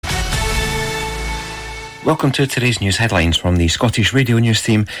Welcome to today's news headlines from the Scottish Radio News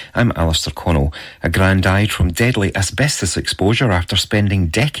team. I'm Alistair Connell. A gran died from deadly asbestos exposure after spending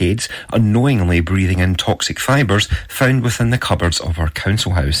decades unknowingly breathing in toxic fibres found within the cupboards of her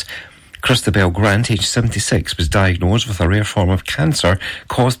council house. Christabel Grant, aged 76, was diagnosed with a rare form of cancer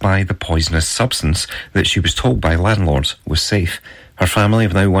caused by the poisonous substance that she was told by landlords was safe. Her family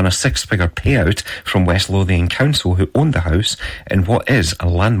have now won a six-figure payout from West Lothian Council, who owned the house, in what is a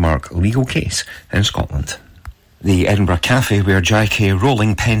landmark legal case in Scotland. The Edinburgh Cafe, where J.K.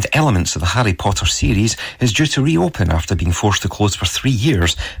 Rowling penned elements of the Harry Potter series, is due to reopen after being forced to close for 3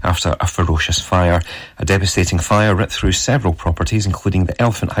 years after a ferocious fire. A devastating fire ripped through several properties, including the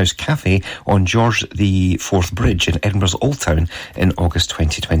Elephant House Cafe on George IV Bridge in Edinburgh's Old Town in August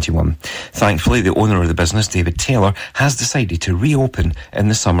 2021. Thankfully, the owner of the business, David Taylor, has decided to reopen in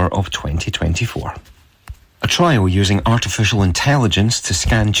the summer of 2024. A trial using artificial intelligence to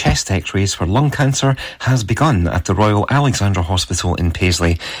scan chest x-rays for lung cancer has begun at the Royal Alexandra Hospital in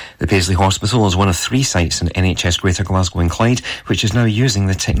Paisley. The Paisley Hospital is one of 3 sites in NHS Greater Glasgow and Clyde, which is now using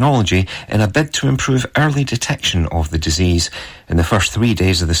the technology in a bid to improve early detection of the disease. In the first 3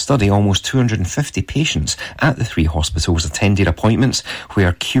 days of the study, almost 250 patients at the 3 hospitals attended appointments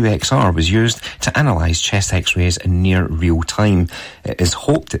where QXR was used to analyse chest x-rays in near real time. It is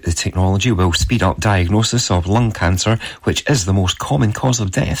hoped that the technology will speed up diagnosis of lung cancer, which is the most common cause of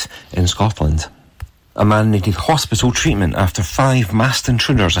death in Scotland. A man needed hospital treatment after 5 masked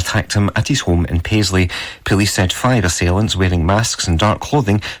intruders attacked him at his home in Paisley. Police said 5 assailants wearing masks and dark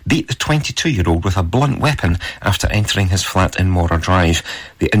clothing beat the 22-year-old with a blunt weapon after entering his flat in Mora Drive.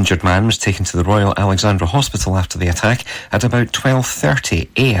 The injured man was taken to the Royal Alexandra Hospital after the attack at about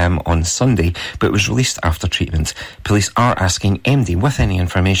 12:30am on Sunday, but was released after treatment. Police are asking MD with any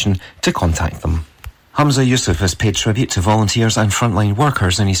information to contact them. Humza Yousaf has paid tribute to volunteers and frontline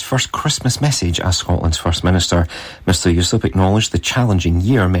workers in his first Christmas message as Scotland's First Minister. Mr Yousaf acknowledged the challenging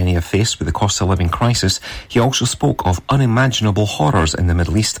year many have faced with the cost-of-living crisis. He also spoke of unimaginable horrors in the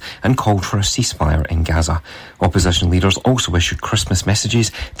Middle East and called for a ceasefire in Gaza. Opposition leaders also issued Christmas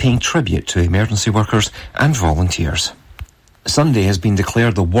messages paying tribute to emergency workers and volunteers. Sunday has been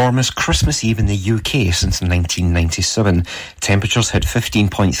declared the warmest Christmas Eve in the UK since 1997. Temperatures hit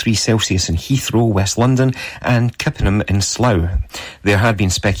 15.3 Celsius in Heathrow, West London, and Kippenham in Slough. There had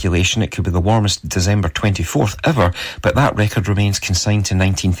been speculation it could be the warmest December 24th ever, but that record remains consigned to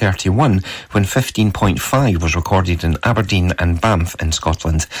 1931, when 15.5 was recorded in Aberdeen and Banff in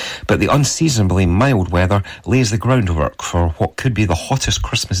Scotland. But the unseasonably mild weather lays the groundwork for what could be the hottest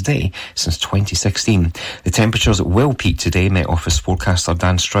Christmas day since 2016. The temperatures will peak today. Met Office forecaster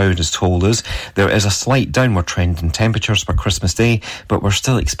Dan Stroud has told us there is a slight downward trend in temperatures for Christmas Day, but we're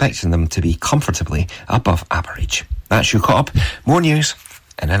still expecting them to be comfortably above average. That's you caught up. More news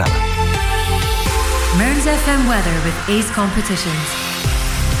in an hour. Mearns FM weather with Ace Competitions.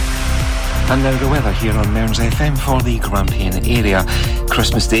 And now the weather here on Mearns FM for the Grampian area.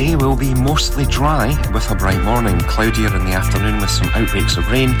 Christmas Day will be mostly dry with a bright morning, cloudier in the afternoon with some outbreaks of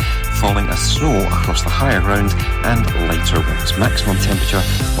rain, falling as snow across the higher ground and lighter winds. Maximum temperature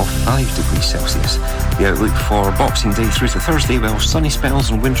of 5 degrees Celsius. The outlook for Boxing Day through to Thursday, well, sunny spells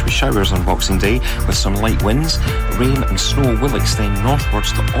and wintry showers on Boxing Day with some light winds. Rain and snow will extend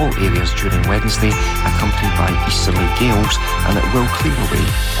northwards to all areas during Wednesday, accompanied by easterly gales, and it will clear away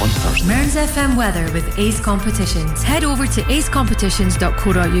on Thursday. Mearns FM weather with Ace Competitions. Head over to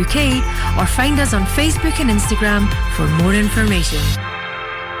acecompetitions.co.uk or find us on Facebook and Instagram for more information.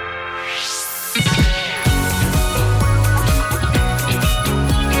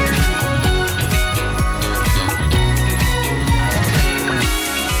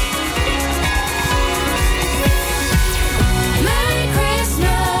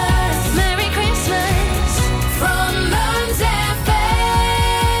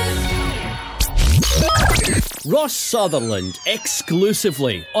 Ross Sutherland,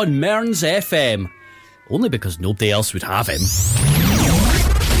 exclusively on Mearns FM. Only because nobody else would have him.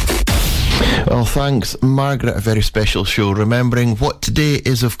 Well, thanks, Margaret. A very special show, remembering what today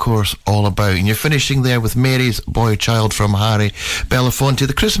is, of course, all about. And you're finishing there with Mary's Boy Child from Harry Belafonte,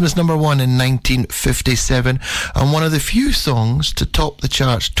 the Christmas number 1 in 1957, and one of the few songs to top the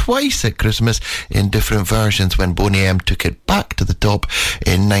charts twice at Christmas in different versions when Boney M took it back to the top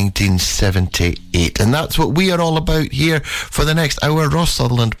in 1978. And that's what we are all about here for the next hour. Ross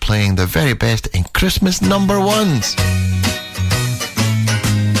Sutherland playing the very best in Christmas number 1s.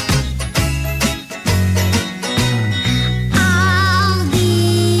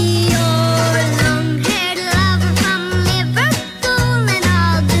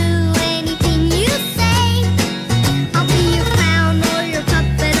 I'll be your clown or your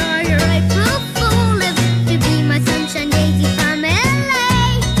puppet or your April Fool if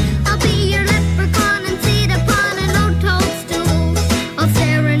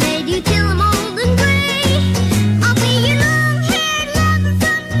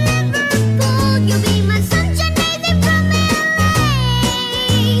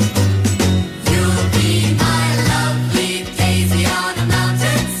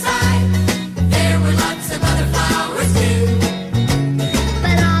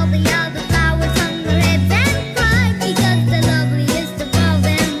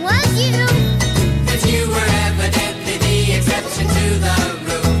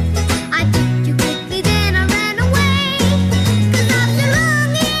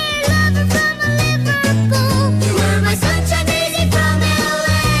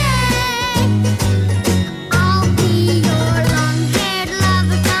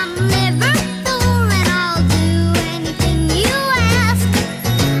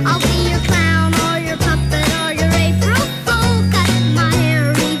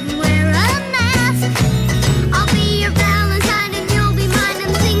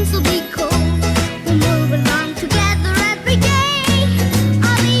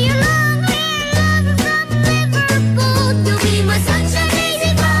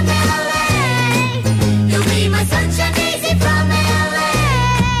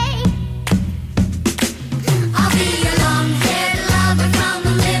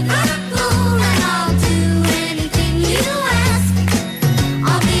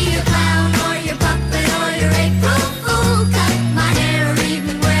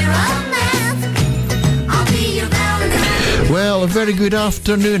very good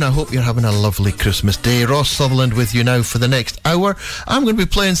afternoon. I hope you're having a lovely Christmas day. Ross Sutherland with you now for the next hour. I'm going to be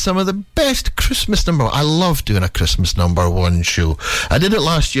playing some of the best Christmas number. I love doing a Christmas number one show. I did it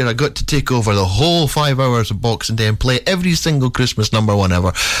last year. I got to take over the whole 5 hours of Boxing Day and play every single Christmas number one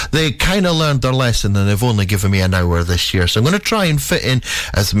ever. They kind of learned their lesson and they've only given me an hour this year. So I'm going to try and fit in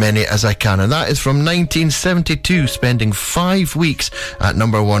as many as I can. And that is from 1972, spending 5 weeks at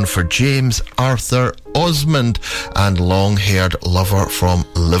number one for James Arthur Osmond and Long-Haired Lover from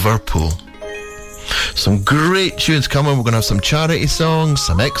Liverpool. Some great tunes coming. We're going to have some charity songs,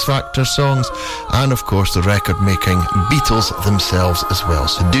 some X Factor songs, and of course the record-making Beatles themselves as well.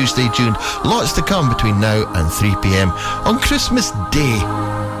 So do stay tuned. Lots to come between now and 3 p.m. on Christmas Day.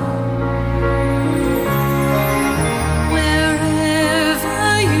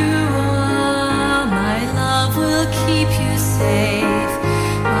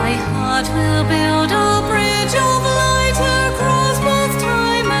 Will build a bridge of light across both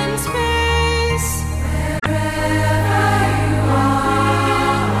time and space. Wherever you are,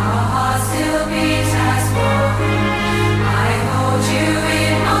 our hearts still beat as one. I hold you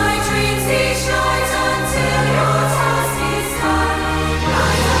in my dreams each night until your task is done.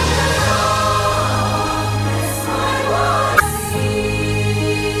 Light up the darkness, my one sees.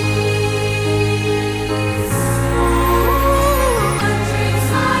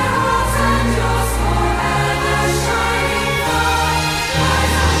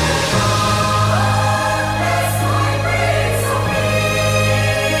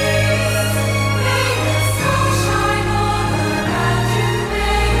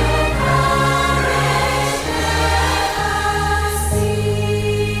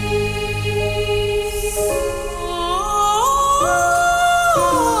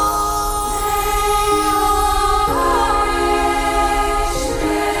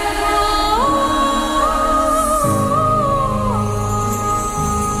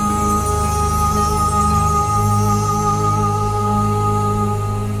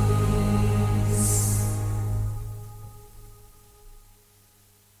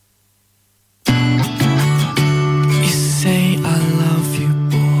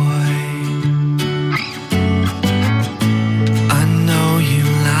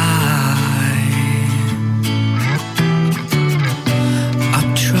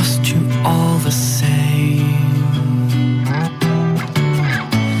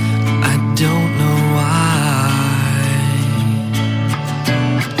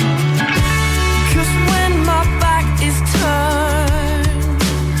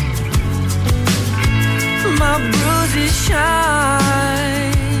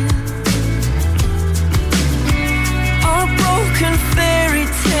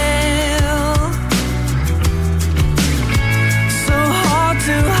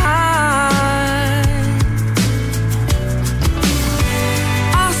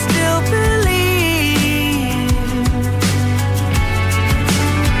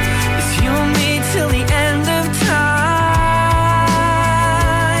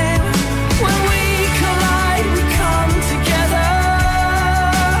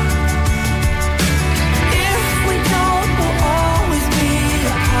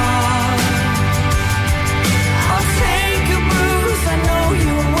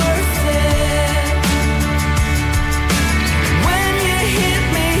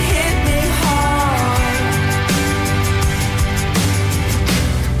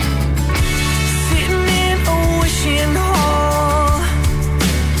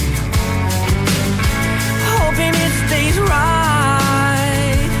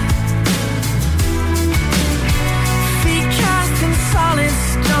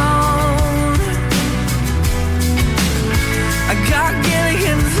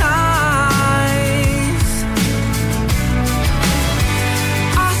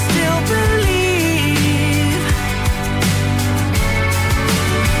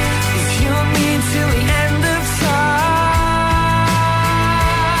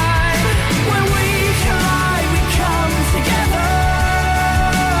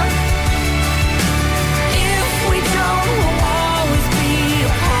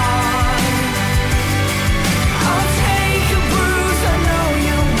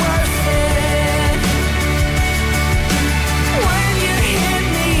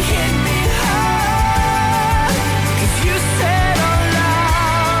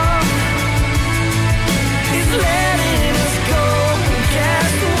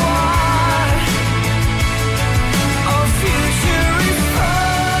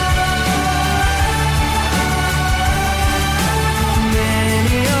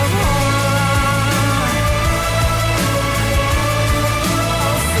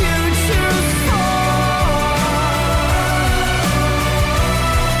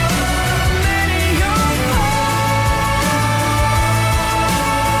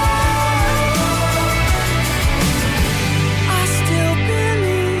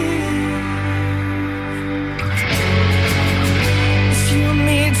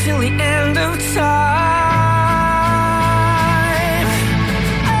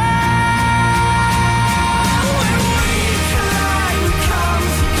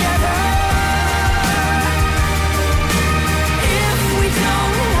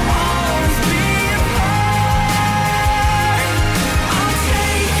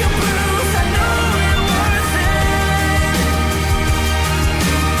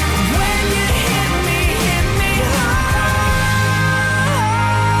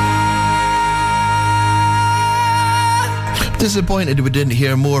 Disappointed we didn't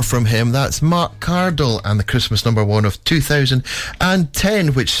hear more from him. That's Mark Cardle and the Christmas number one of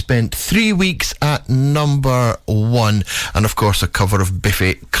 2010, which spent 3 weeks at number one. And of course a cover of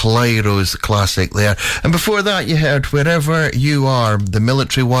Biffy Clyro's classic there. And before that you heard Wherever You Are, the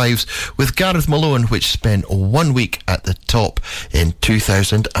Military Wives with Gareth Malone, which spent 1 week at the top in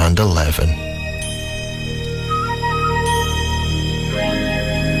 2011.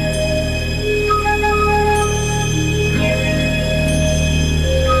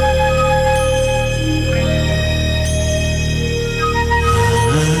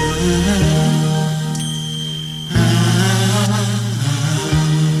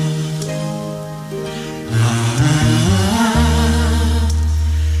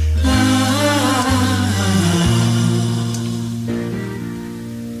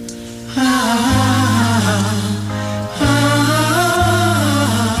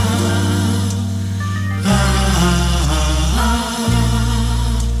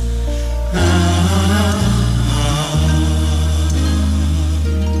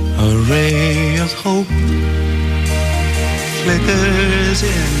 Flickers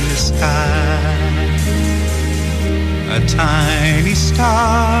in the sky, a tiny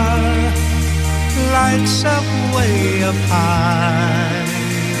star lights up way up high.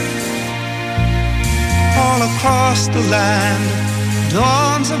 All across the land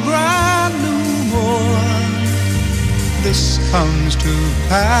dawns a brand new morn. This comes to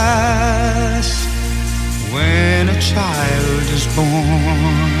pass when a child is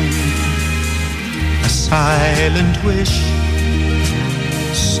born. A silent wish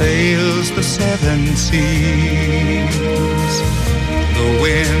sails the seven seas. The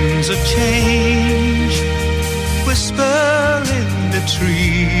winds of change whisper in the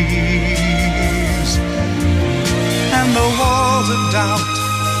trees, and the walls of doubt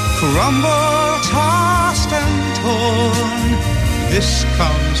crumble, tossed and torn. This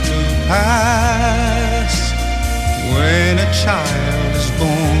comes to pass when a child is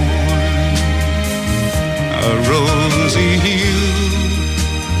born. A rosy hue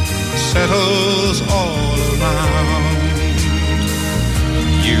settles all around.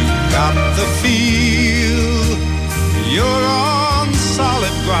 You got the feel you're on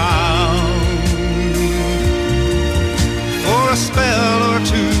solid ground. For a spell or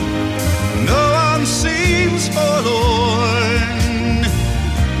two, no one seems forlorn.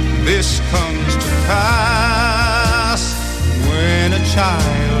 This comes to pass when a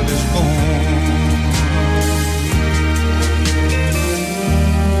child is born.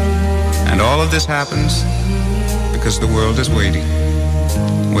 And all of this happens because the world is waiting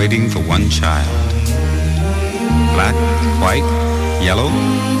for one child. Black, white, yellow,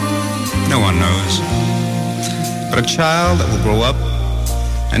 no one knows. But a child that will grow up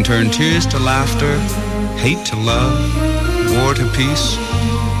and turn tears to laughter, hate to love, war to peace,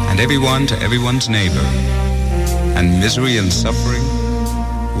 and everyone to everyone's neighbor. And misery and suffering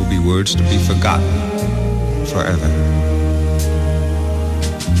will be words to be forgotten forever.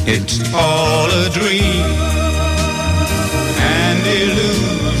 It's all a dream, an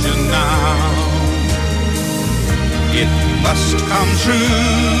illusion now. It must come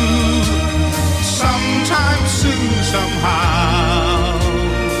true sometime soon, somehow.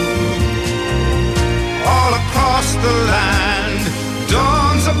 All across the land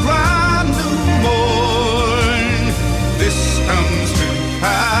dawns a brand new morn. This comes to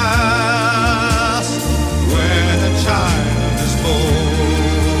pass when a child is born.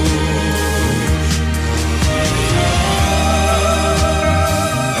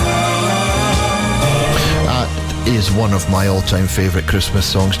 Is one of my all-time favourite Christmas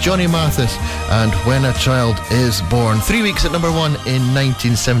songs, Johnny Mathis and When a Child is Born. 3 weeks at number one in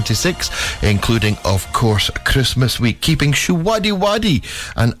 1976, including, of course, Christmas week, keeping Shuwadi Wadi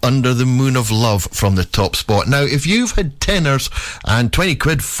and Under the Moon of Love from the top spot. Now, if you've had tenors and 20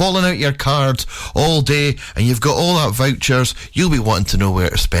 quid falling out your cards all day and you've got all that vouchers, you'll be wanting to know where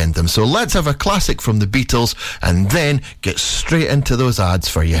to spend them. So let's have a classic from the Beatles and then get straight into those ads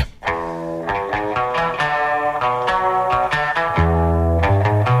for you.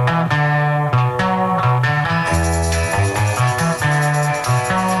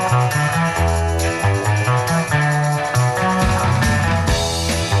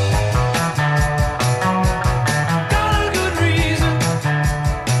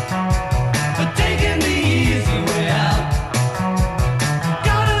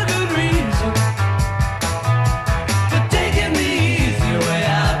 Taking the easy way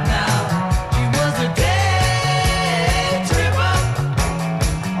out now.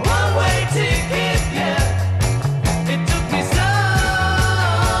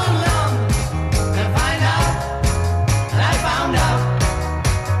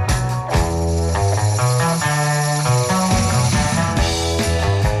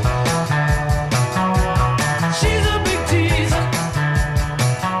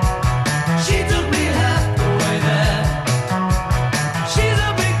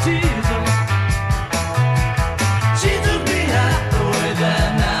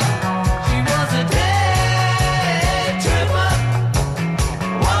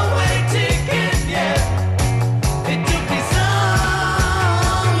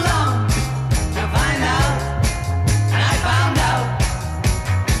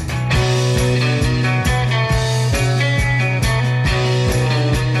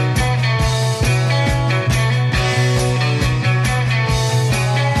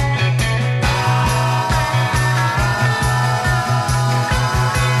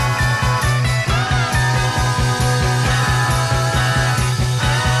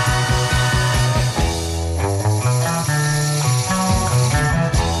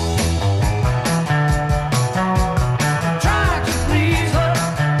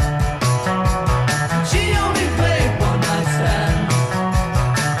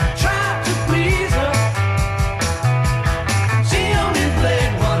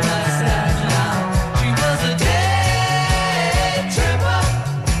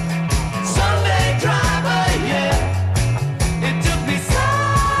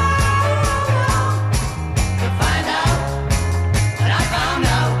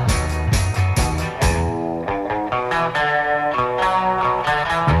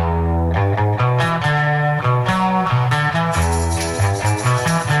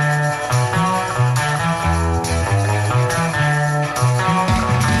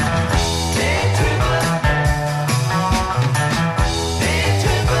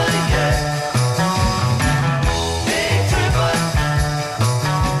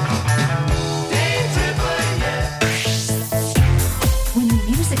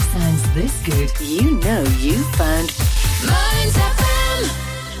 you know you found Mearns FM.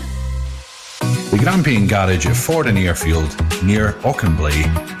 The Grampian Garage at Ford and Airfield, near Auchenblay,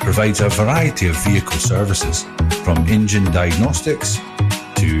 provides a variety of vehicle services, from engine diagnostics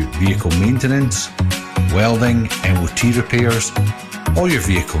to vehicle maintenance, welding, MOT repairs, all your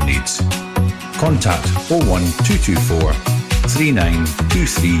vehicle needs. Contact 01224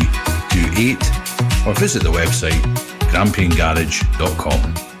 392328 or visit the website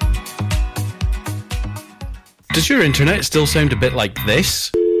grampiangarage.com. Does your internet still sound a bit like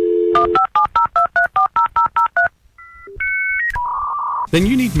this? Then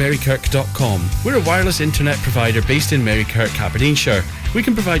you need Marykirk.com. We're a wireless internet provider based in Marykirk, Aberdeenshire. We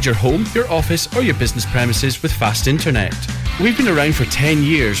can provide your home, your office or your business premises with fast internet. We've been around for 10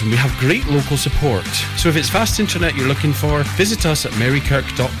 years and we have great local support. So if it's fast internet you're looking for, visit us at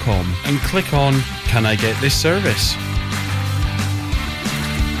Marykirk.com and click on Can I Get This Service?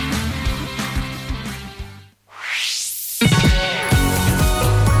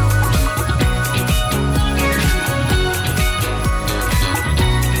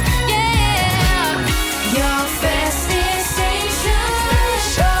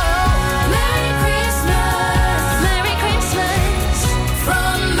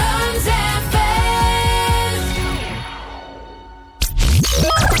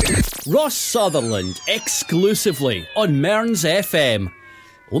 Ross Sutherland, exclusively on Mearns FM.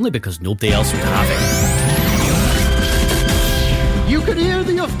 Only because nobody else would have it. You could hear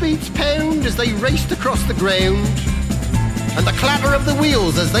the offbeats pound as they raced across the ground, and the clatter of the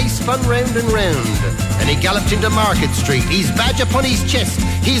wheels as they spun round and round. And he galloped into Market Street, his badge upon his chest.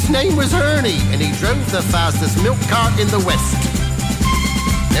 His name was Ernie, and he drove the fastest milk cart in the West.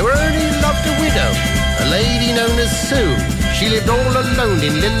 Now Ernie loved a widow, a lady known as Sue. She lived all alone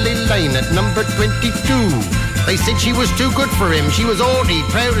in Lily Lane at number 22. They said she was too good for him. She was haughty,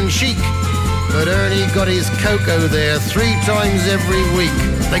 proud and chic. But Ernie got his cocoa there 3 times every week.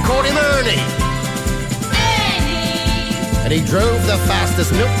 They called him Ernie. Ernie! And he drove the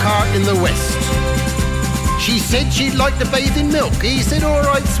fastest milk cart in the West. She said she'd like to bathe in milk. He said, all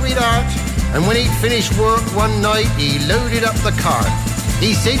right, sweetheart. And when he'd finished work one night, he loaded up the cart.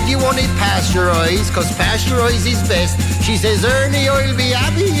 He said you wanted pasteurised, 'cause pasteurised is best. She says, Ernie, I'll be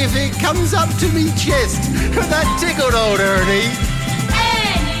happy if it comes up to me chest. That tickled old Ernie.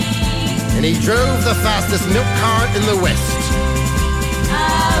 Ernie! And he drove the fastest milk cart in the West.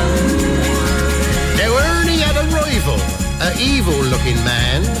 Now Ernie had a rival, an evil-looking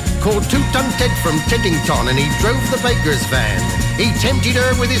man called Two-Ton Ted from Teddington, and he drove the baker's van. He tempted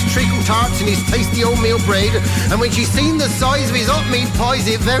her with his treacle tarts and his tasty oatmeal bread, and when she seen the size of his hot meat pies,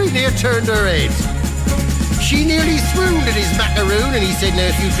 it very near turned her head. She nearly swooned at his macaroon, and he said, now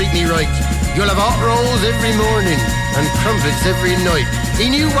if you treat me right, you'll have hot rolls every morning and crumpets every night. He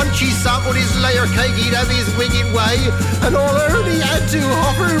knew once she sampled his layer cake, he'd have his wicked way, and all Ernie had to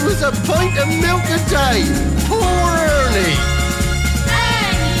offer was a pint of milk a day. Poor Ernie!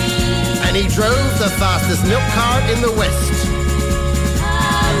 Ernie! And he drove the fastest milk cart in the West.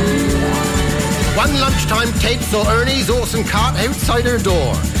 One lunchtime, Ted saw Ernie's awesome cart outside her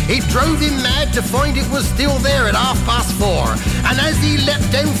door. It drove him mad to find it was still there at 4:30. And as he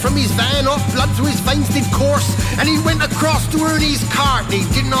leapt down from his van, off blood to his veins did course, and he went across to Ernie's cart, and he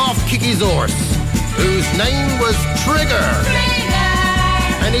didn't half kick his horse, whose name was Trigger.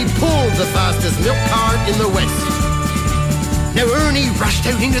 And he pulled the fastest milk cart in the West. Now Ernie rushed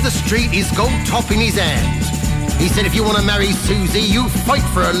out into the street, his gold top in his hand. He said, if you want to marry Susie, you fight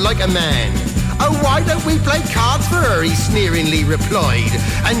for her like a man. Oh, why don't we play cards for her, he sneeringly replied.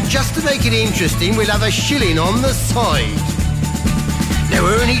 And just to make it interesting, we'll have a shilling on the side. Now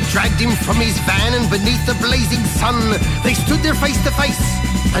Ernie dragged him from his van, and beneath the blazing sun, they stood there face to face,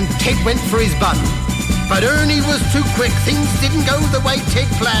 and Ted went for his bun. But Ernie was too quick, things didn't go the way Ted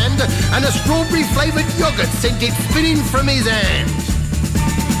planned, and a strawberry-flavoured yoghurt sent it spinning from his hand.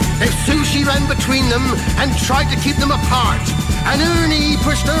 Now Susie ran between them and tried to keep them apart, and Ernie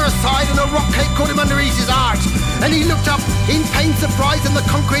pushed her aside, and a rock cake caught him underneath his heart. And he looked up in pained surprise, and the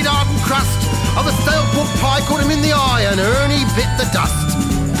concrete hardened crust of a stale pork pie caught him in the eye, and Ernie bit the dust.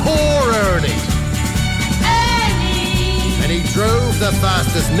 Poor Ernie! Ernie! And he drove the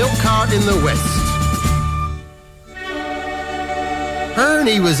fastest milk cart in the West.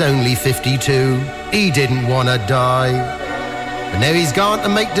 Ernie was only 52. He didn't want to die. But now he's gone to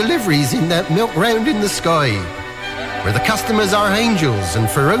make deliveries in that milk round in the sky, where the customers are angels and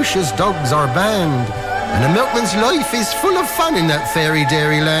ferocious dogs are banned, and a milkman's life is full of fun in that fairy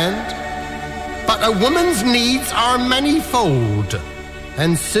dairy land. But a woman's needs are manifold,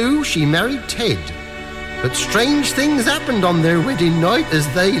 and Sue, she married Ted, But strange things happened on their wedding night as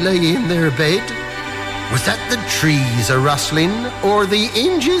they lay in their bed. Was that the trees a-rustling, or the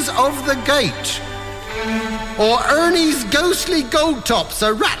hinges of the gate? Or Ernie's ghostly gold tops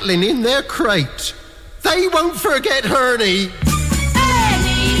a-rattling in their crate? They won't forget Ernie.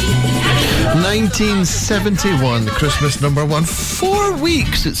 1971, Christmas number 1. 4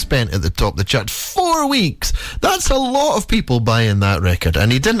 weeks it spent at the top of the chart. 4 weeks. That's a lot of people buying that record.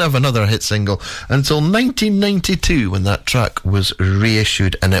 And he didn't have another hit single until 1992 when that track was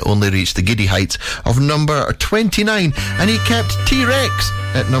reissued, and it only reached the giddy heights of number 29. And he kept T-Rex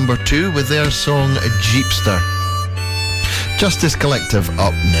at number 2 with their song Jeepster. Justice Collective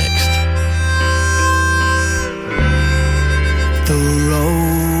up next. The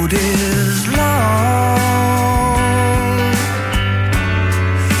road is long,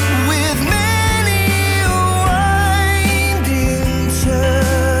 with many a winding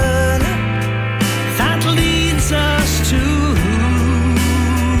turn that leads us to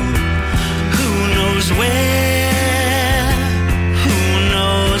who knows where, who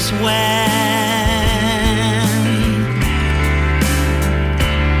knows when.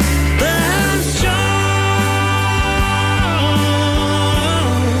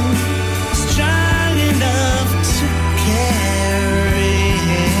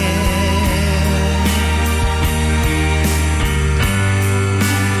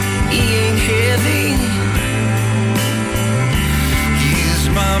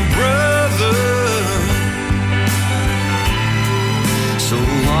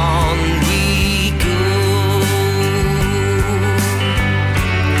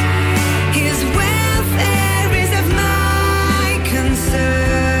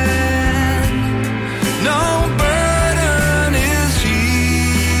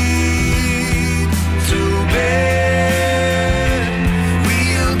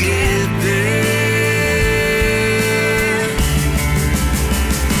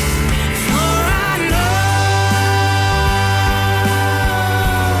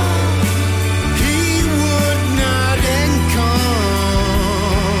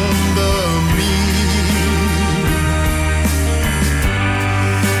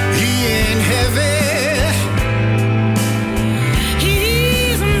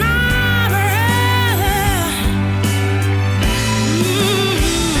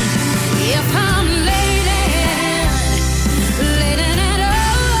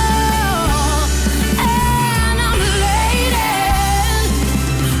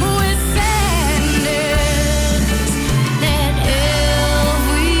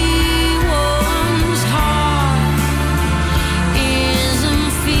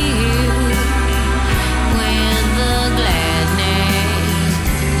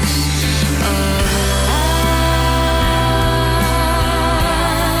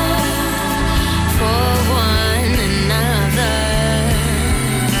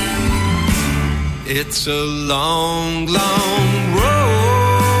 It's a long, long road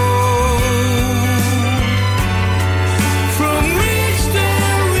from which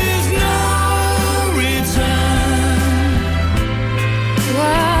there is no return.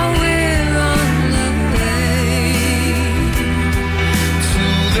 While we're on the way to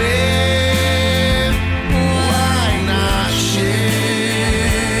there, why not share?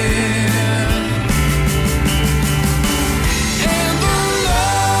 And the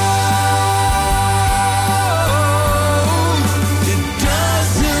love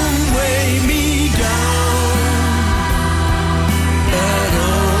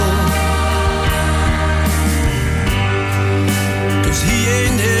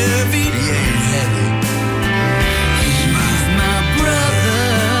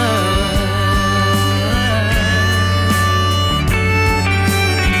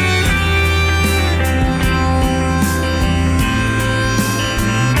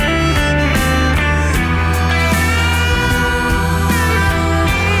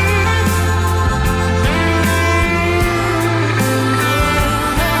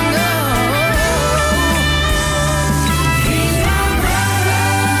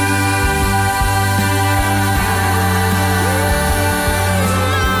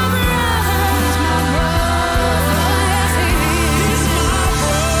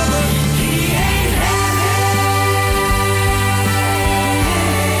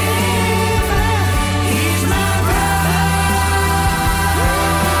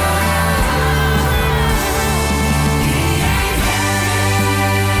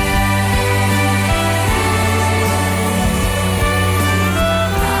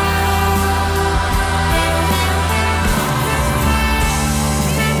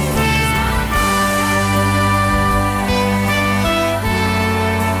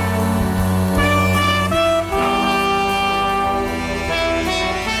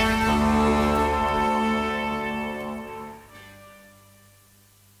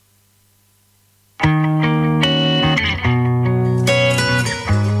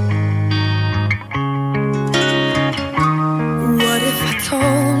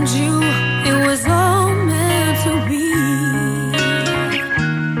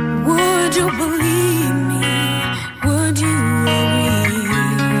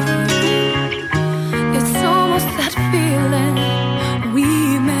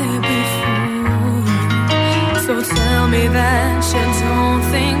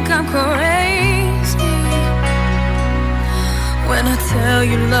tell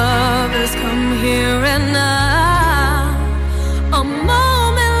you love has come here and now. A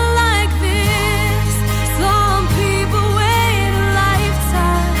moment like this, some people wait a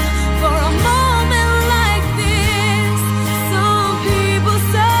lifetime for a moment like this. Some people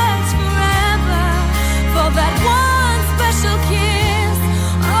search forever for that one special kiss.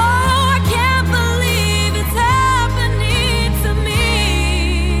 Oh, I can't believe it's happening to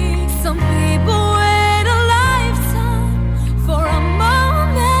me. Some people wait a lifetime for a moment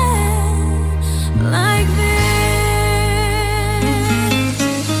like this.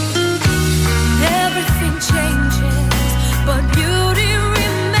 Everything changes, but beauty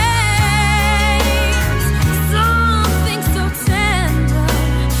remains. Something so tender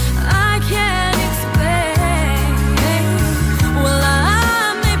I can't explain. Well,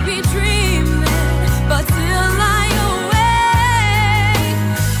 I may be dreaming, but till I awake,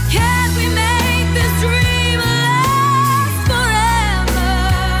 can't we make this dream last forever?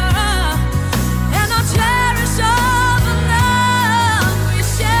 And I'll cherish all the love we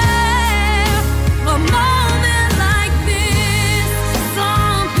share. A moment like this,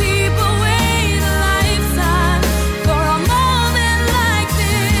 some people wait a lifetime for a moment like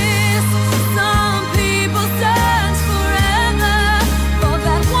this. Some people search forever for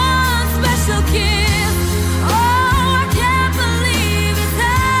that one special kiss. Oh, I can't believe it's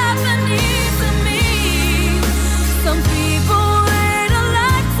happening to me. Some people wait a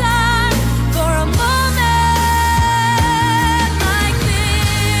lifetime for a moment like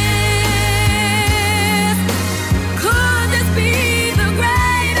this. Could this be the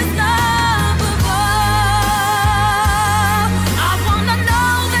greatest love of all? I wanna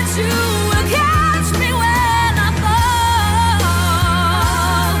know that you will catch me when I fall.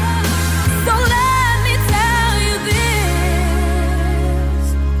 So let me tell you this.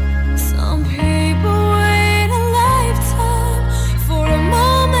 Some people wait a lifetime for a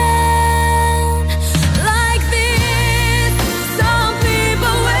moment like this. Some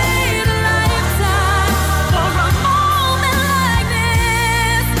people wait a lifetime for a moment like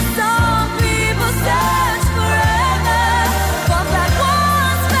this. Some people search forever for that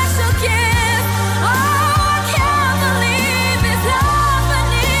one special kiss. Oh, I can't believe it's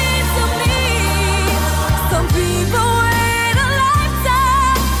happening to me. Some people wait a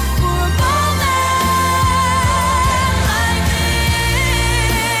lifetime for a moment like this.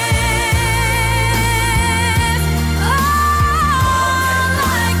 Oh,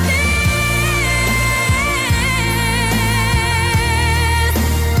 like this.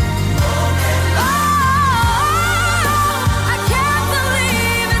 Oh, I can't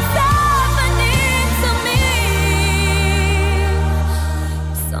believe it's happening to me.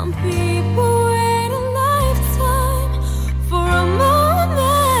 Some people wait a lifetime for a moment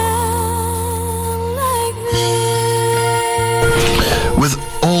like this. With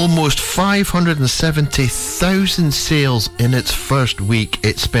almost 570,000 sales in its first week,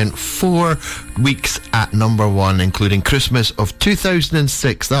 it spent 4 weeks at number 1, including Christmas of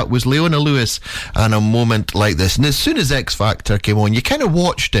 2006. That was Leona Lewis and A Moment Like This. And as soon as X Factor came on, you kind of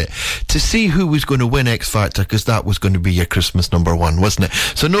watched it to see who was going to win X Factor, because that was going to be your Christmas number 1, wasn't it?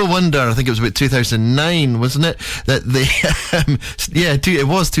 So no wonder, I think it was about 2009, wasn't it, that they it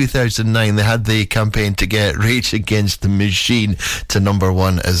was 2009, they had the campaign to get Rage Against the Machine to number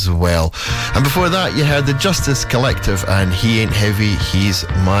 1 as well. And before that, you had the Justice Collective and He Ain't Heavy, He's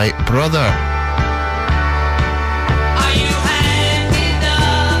My Brother. Are you hanging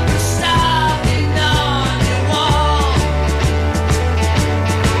up or standing on your wall?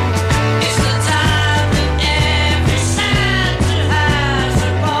 It's the time that every Santa has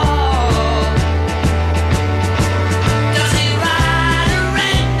a ball. Does he ride a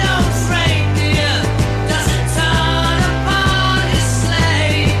red-nosed reindeer? Does it turn upon his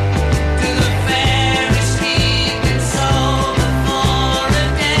sleigh? Do the fairies keep it so before a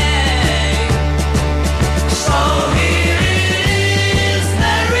day?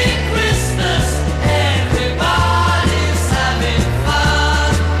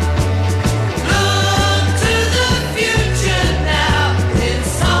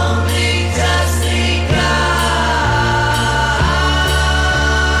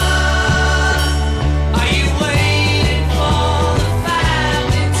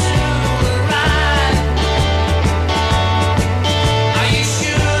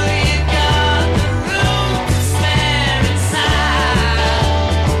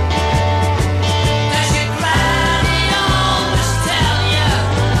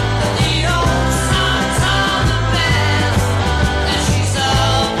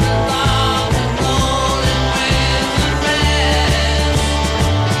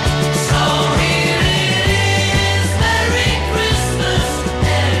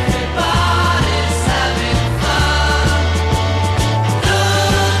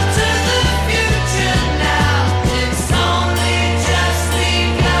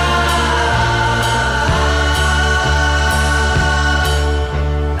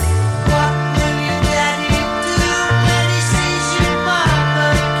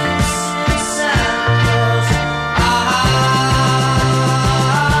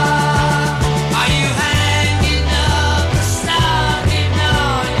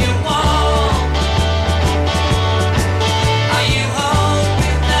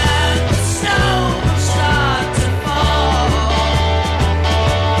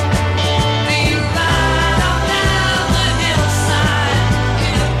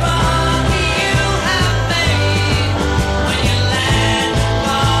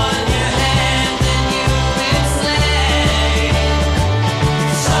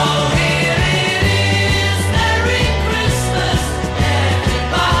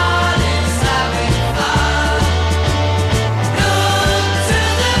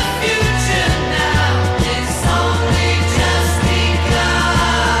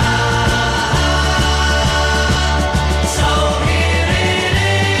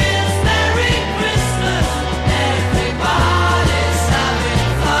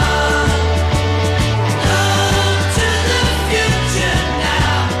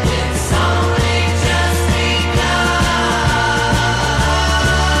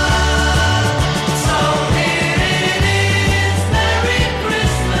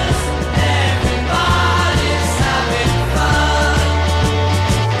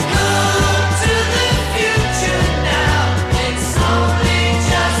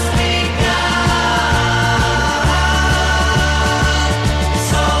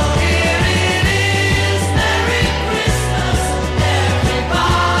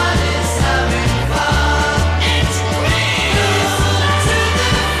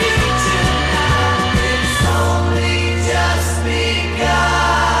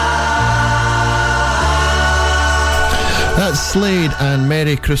 Slade and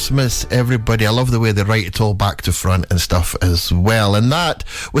Merry Christmas, everybody. I love the way they write it all back to front and stuff as well. And that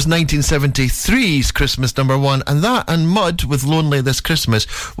was 1973's Christmas number one. And that and Mud with Lonely This Christmas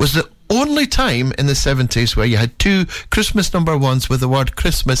was the only time in the 70s where you had two Christmas number ones with the word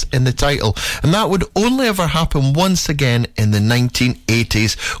Christmas in the title. And that would only ever happen once again in the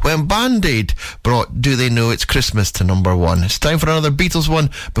 1980s when Band Aid brought Do They Know It's Christmas to number one. It's time for another Beatles one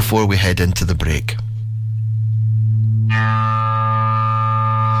before we head into the break.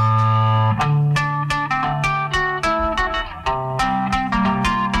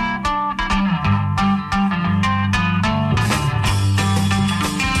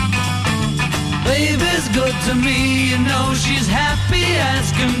 Baby's good to me, you know she's happy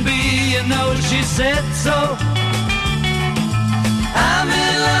as can be, you know she said so. I'm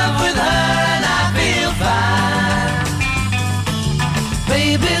in love with her and I feel fine.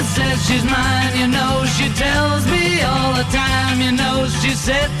 Baby says she's mine, you know she tells me all the time, you know she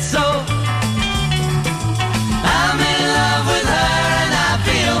said so. I'm in love with her and I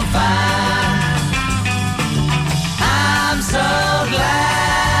feel fine. I'm so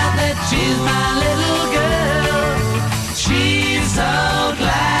glad that she's my little girl. She's so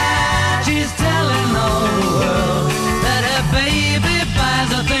glad she's telling the world that her baby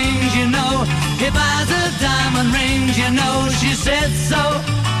buys her things, you know. He buys her diamond rings, you know she said so.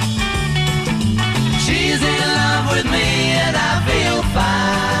 She's in love with me and I feel fine.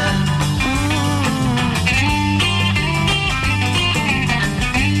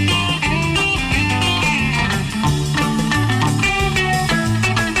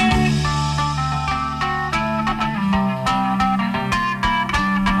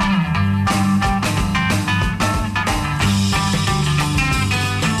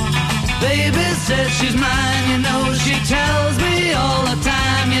 Baby says she's mine, you know she tells me all the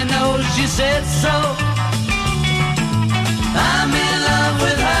time, you know she said so. I'm in love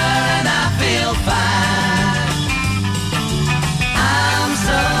with her and I feel fine. I'm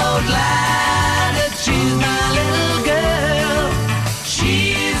so glad that she's my little girl.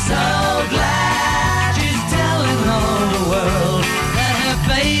 She's so glad she's telling all the world that her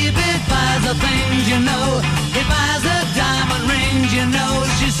baby buys her things, you know. He buys her diamond rings, you know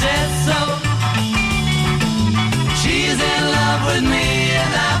she said so. She's in love with me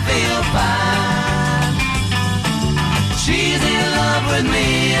and I feel fine. She's in love with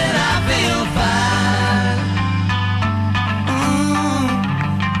me and I feel fine.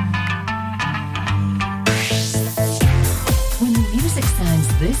 When the music sounds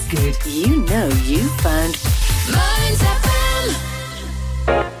this good, you know you found Mearns FM.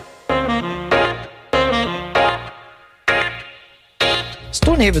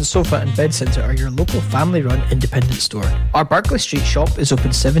 Stonehaven Sofa and Bed Centre are your local family-run independent store. Our Berkeley Street shop is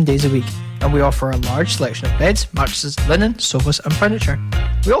open 7 days a week, and we offer a large selection of beds, mattresses, linen, sofas and furniture.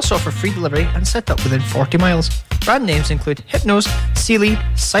 We also offer free delivery and set up within 40 miles. Brand names include Hypnose, Sealy,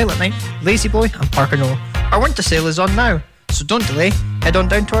 Silent Night, Lazy Boy and Parker Knoll. Our winter sale is on now, so don't delay. Head on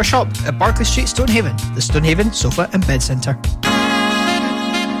down to our shop at Berkeley Street, Stonehaven, the Stonehaven Sofa and Bed Centre.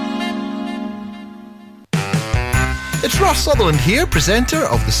 It's Ross Sutherland here, presenter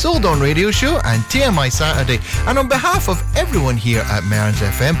of the Soul Dawn Radio Show and TMI Saturday. And on behalf of everyone here at Mearns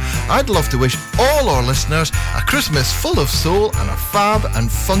FM, I'd love to wish all our listeners a Christmas full of soul and a fab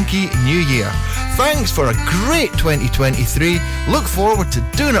and funky new year. Thanks for a great 2023. Look forward to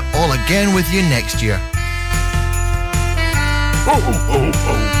doing it all again with you next year. Ho, ho, ho,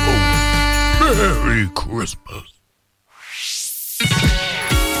 ho. Merry Christmas.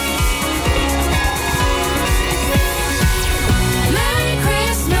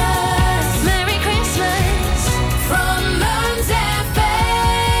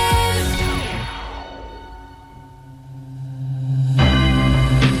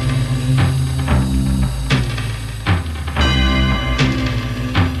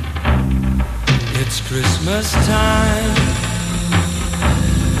 Christmas time,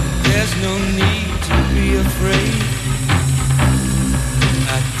 there's no need to be afraid.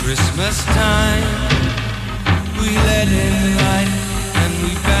 At Christmas time, we let in light and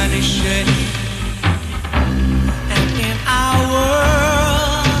we banish shade. And in our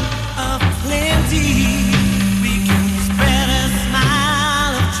world of plenty, we can spread a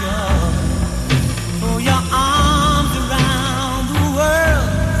smile of joy. Throw your arms around the world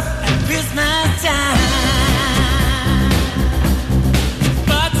at Christmas time.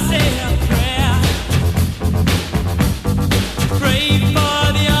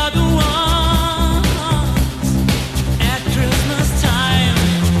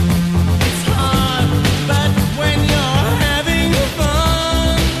 It's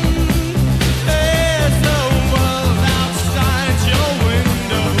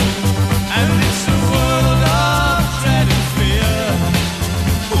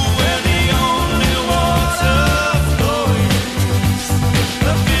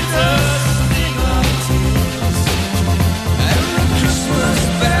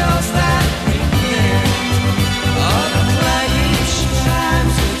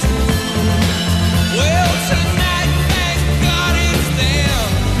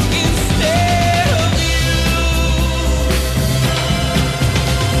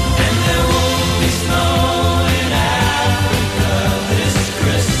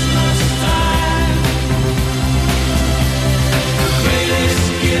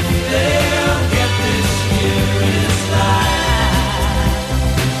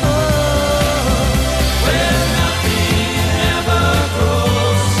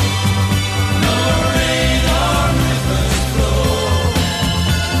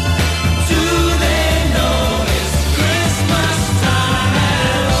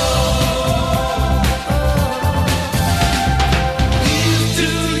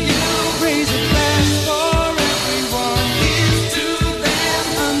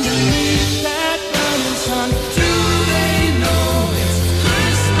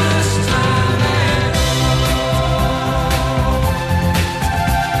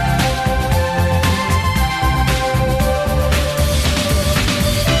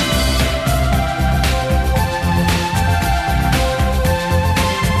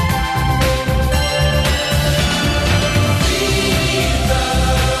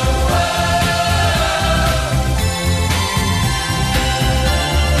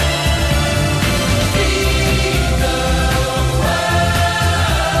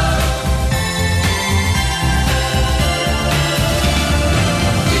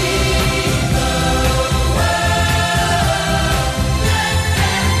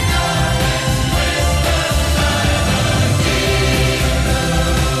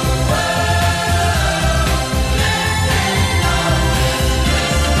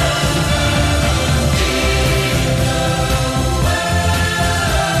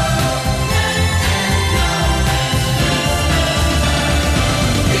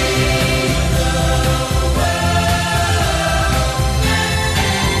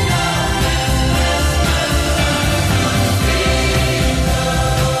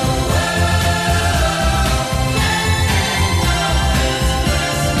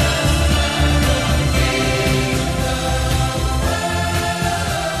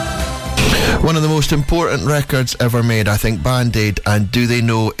One of the most important records ever made, I think, Band Aid and Do They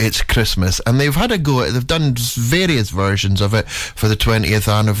Know It's Christmas? And they've had a go at it. They've done various versions of it for the 20th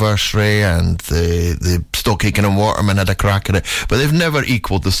anniversary, and the Stock Aitken and Waterman had a crack at it, but they've never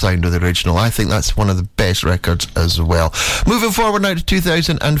equalled the sound of the original. I think that's one of the best records as well. Moving forward now to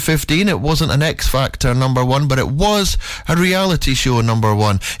 2015, it wasn't an X Factor number one, but it was a reality show number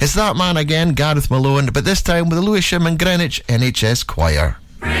one. It's that man again, Gareth Malone, but this time with the Lewisham and Greenwich NHS Choir.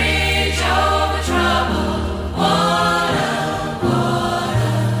 Bridge over troubled water, water.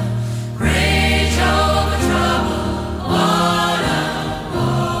 Bridge over troubled water,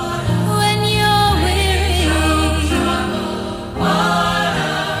 water. When you're weary, troubled water,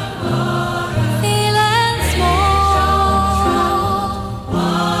 water. Feeling small,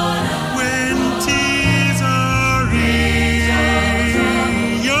 water. When tears are in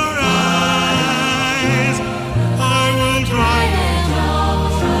your eyes, I will dry them.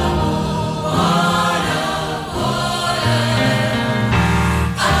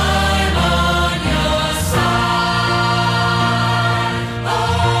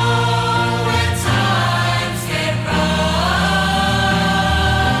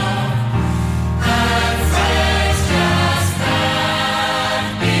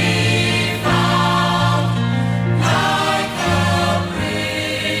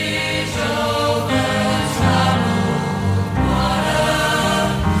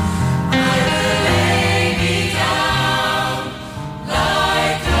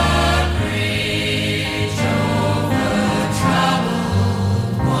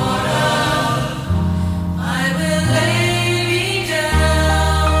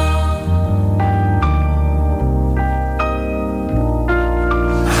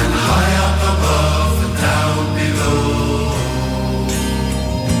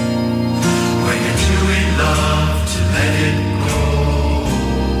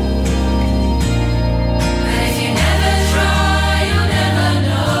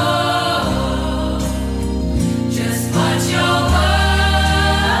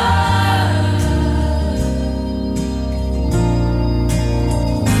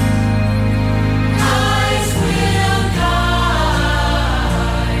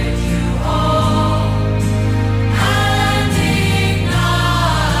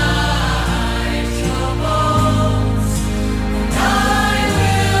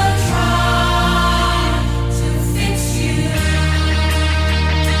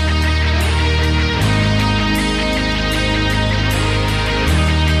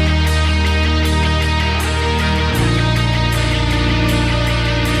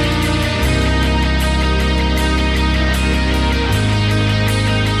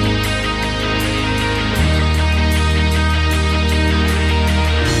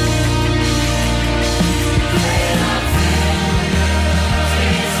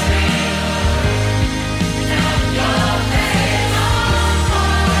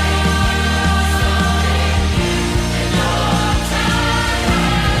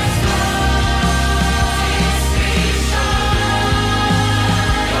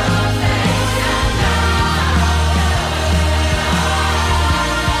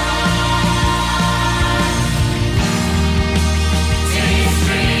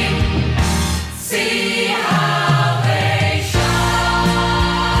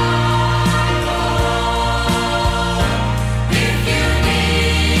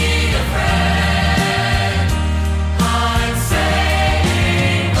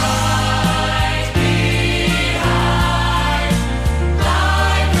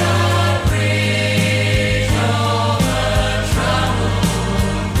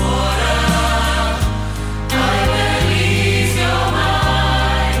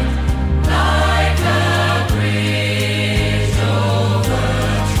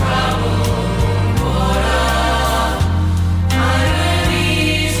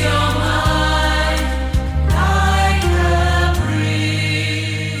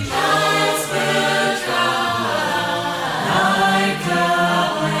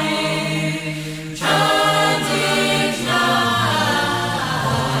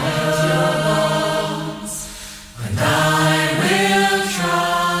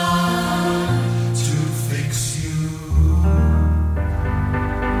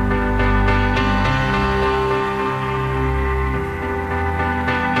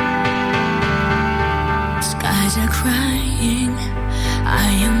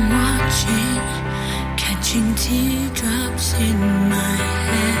 Teardrops in my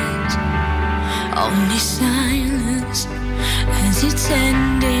head, only silence as it's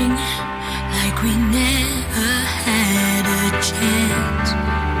ending, like we never had a chance.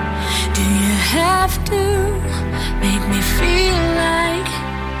 Do you have to make me feel like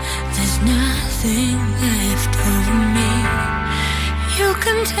there's nothing nothing left of me. You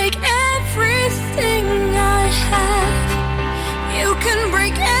can take everything I have. You can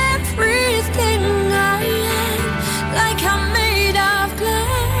break everything I am, like I'm made of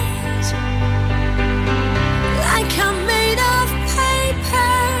glass, like I'm made of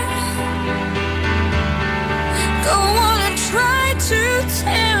paper. Go on and try to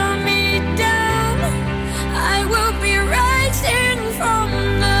tear me down. I will be rising from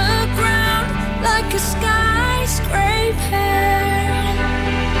the ground like a skyscraper,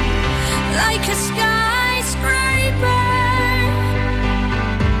 like a skyscraper.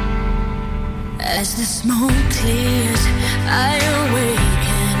 As the smoke clears, I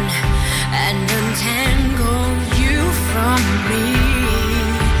awaken and untangle you from me.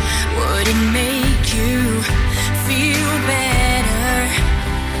 Would it make you feel better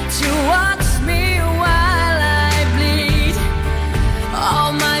to watch me while I bleed?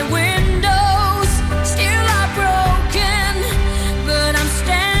 All my windows still are broken, but I'm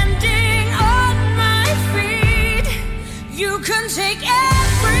standing on my feet. You can take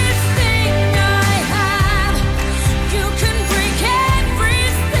everything I have. You can break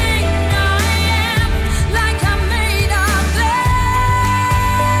everything I am, like I'm made of glass,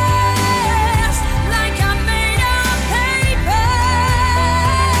 like I'm made of paper.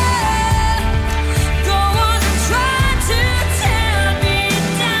 Go on and try to tear me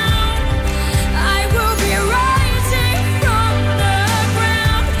down. I will be rising from the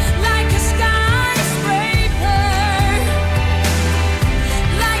ground like a skyscraper,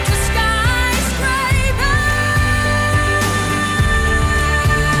 like a skyscraper.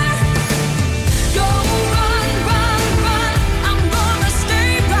 Go run, run, run. I'm gonna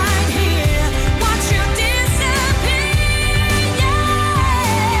stay right here. Watch you disappear. Yeah.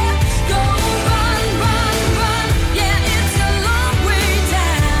 Go run, run, run. Yeah, it's a long way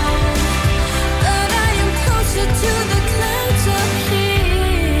down, but I am closer to the clouds up here.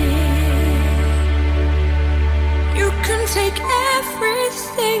 You can take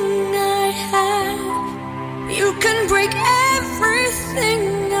everything I have. You can break everything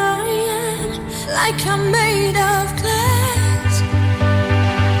I am, like I'm made of glass,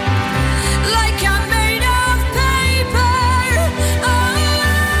 like I'm made of paper. Oh,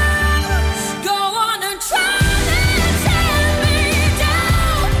 go on and try to tear me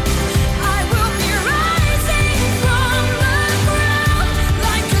down. I will be rising from the ground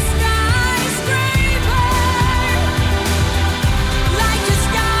like a skyscraper, like a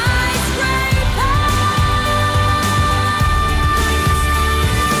skyscraper.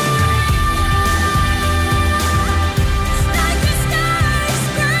 Like a skyscraper,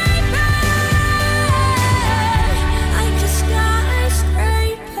 like a skyscraper.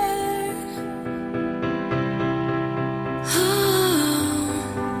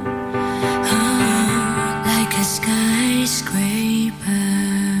 Like a skyscraper.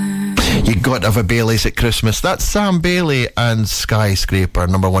 You got to have a Baileys at Christmas. That's Sam Bailey and Skyscraper,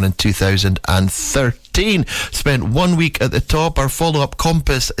 number one in 2013. Spent 1 week at the top. Our follow-up,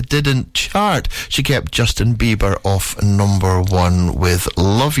 Compass, didn't chart. She kept Justin Bieber off number one with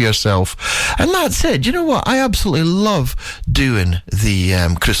Love Yourself. And that's it. You know what? I absolutely love doing the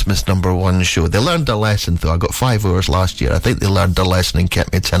Christmas number one show. They learned a lesson, though. I got 5 hours last year. I think they learned a lesson and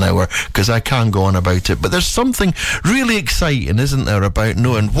kept me 10 hour because I can't go on about it. But there's something really exciting, isn't there, about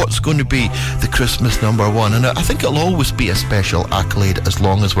knowing what's going to be the Christmas number one. And I think it'll always be a special accolade as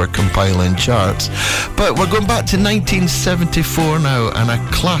long as we're compiling charts. But we're going back to 1974 now and a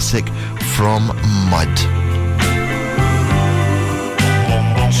classic from Mud.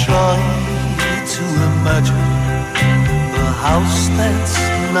 Try to imagine a house that's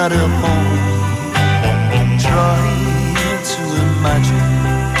not a home. Try to imagine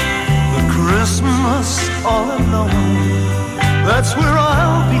a Christmas all alone. That's where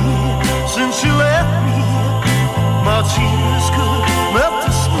I'll be since you left me. My tears could melt the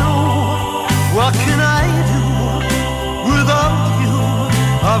snow. What can I do without you?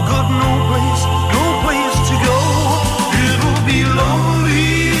 I've got no place to go. It'll be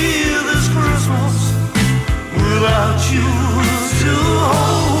lonely this Christmas without you to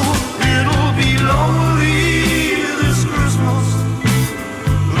hold. It'll be lonely this Christmas,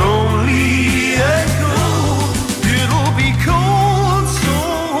 lonely and cold. It'll be cold, so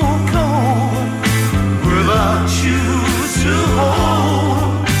cold, without you to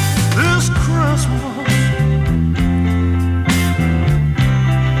hold. This Christmas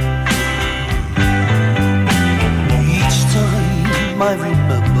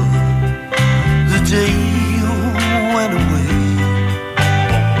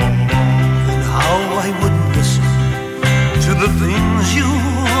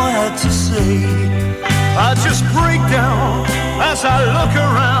had to say. I just break down as I look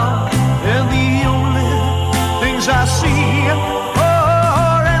around, and the only things I see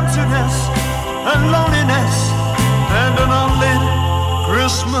are emptiness and loneliness and an unlit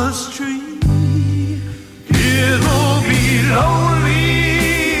Christmas tree. It'll be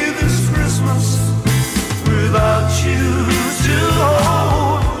lonely this Christmas without you to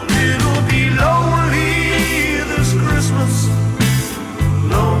hold. It'll be lonely this Christmas,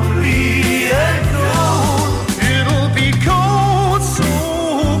 lonely and cold. It'll be cold, so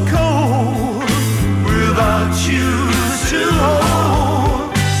cold, without you to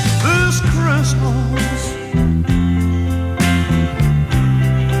hold this Christmas.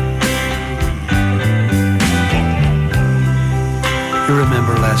 You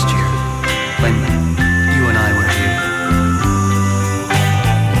remember last year when you and I were here?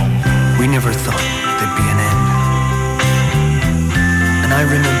 We never thought there'd be an end. And I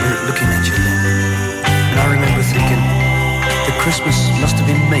remember looking at you then, and I remember thinking that Christmas must have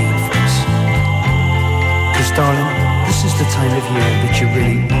been made for us. 'Cause darling, this is the time of year that you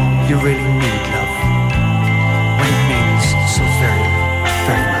really need love, when it means so very,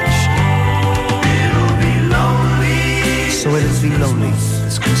 very much. It'll be lonely. So it'll be lonely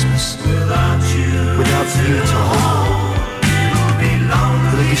this Christmas without you to hold.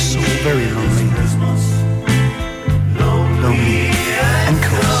 It'll be so very lonely, lonely and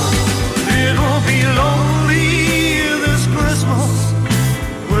cold. It'll be lonely this Christmas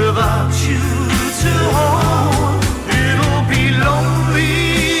without you to hold. It'll be lonely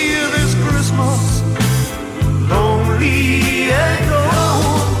this Christmas, lonely and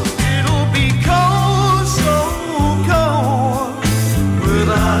cold. It'll be cold, so cold,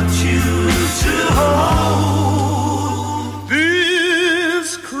 without you to hold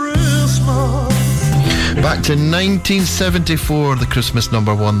this Christmas. Back to 1974, the Christmas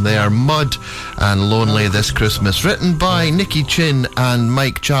number one there, Mud and Lonely This Christmas, written by Nicky Chin and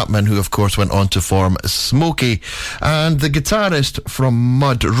Mike Chapman, who of course went on to form Smokey. And the guitarist from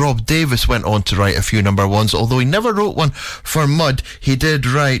Mud, Rob Davis, went on to write a few number ones, although he never wrote one for Mud. He did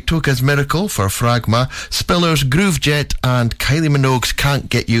write Toka's Miracle for Phragma, Spiller's Groove Jet, and Kylie Minogue's Can't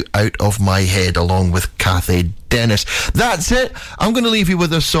Get You Out of My Head, along with Cathy Dennis. That's it. I'm going to leave you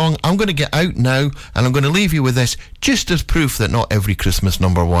with this song. I'm going to get out now, and I'm going to leave you with this, just as proof that not every Christmas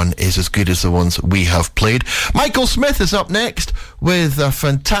number one is as good as the ones we have played. Michael Smith is up next with a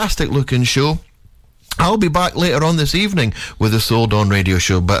fantastic looking show. I'll be back later on this evening with the Soul Dawn radio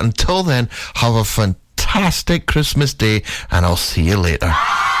show, but until then, have a fantastic Christmas day, and I'll see you later.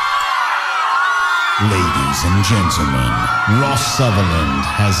 Ladies and gentlemen, Ross Sutherland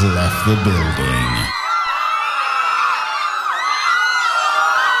has left the building.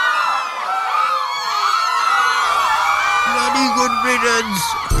 Bloody good riddance.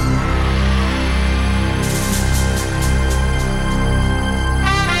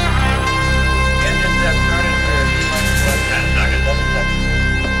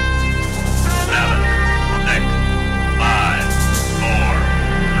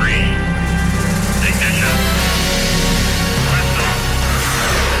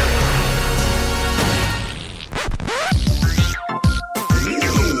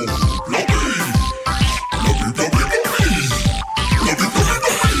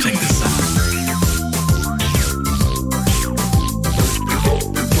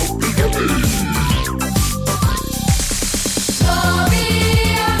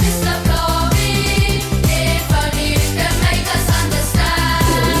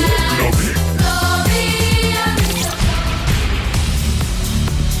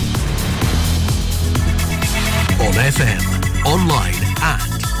 FM, online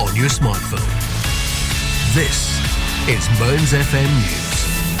and on your smartphone. This is Mearns FM News.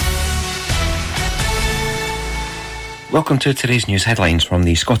 Welcome to today's news headlines from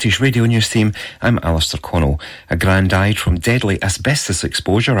the Scottish Radio News team. I'm Alistair Connell. A gran died from deadly asbestos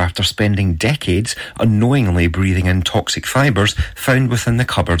exposure after spending decades unknowingly breathing in toxic fibres found within the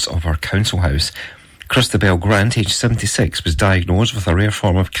cupboards of her council house. Christabel Grant, aged 76, was diagnosed with a rare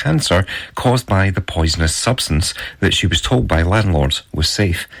form of cancer caused by the poisonous substance that she was told by landlords was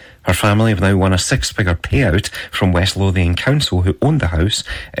safe. Her family have now won a six-figure payout from West Lothian Council, who owned the house,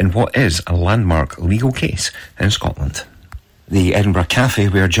 in what is a landmark legal case in Scotland. The Edinburgh Cafe,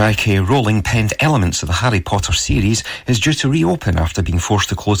 where J.K. Rowling penned elements of the Harry Potter series, is due to reopen after being forced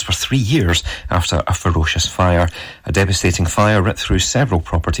to close for 3 years after a ferocious fire. A devastating fire ripped through several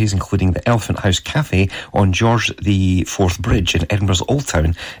properties, including the Elephant House Cafe on George IV Bridge in Edinburgh's Old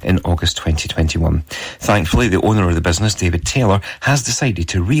Town in August 2021. Thankfully, the owner of the business, David Taylor, has decided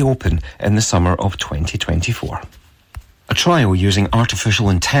to reopen in the summer of 2024. A trial using artificial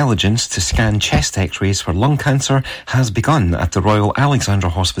intelligence to scan chest x-rays for lung cancer has begun at the Royal Alexandra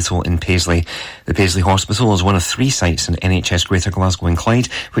Hospital in Paisley. The Paisley Hospital is one of 3 sites in NHS Greater Glasgow and Clyde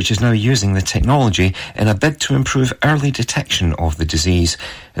which is now using the technology in a bid to improve early detection of the disease.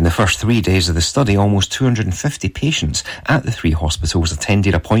 In the first 3 days of the study, almost 250 patients at the 3 hospitals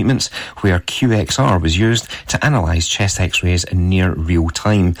attended appointments where QXR was used to analyse chest x-rays in near real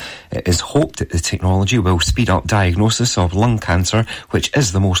time. It is hoped that the technology will speed up diagnosis of lung cancer, which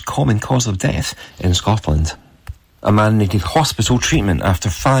is the most common cause of death in Scotland. A man needed hospital treatment after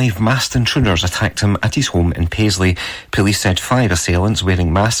 5 masked intruders attacked him at his home in Paisley. Police said 5 assailants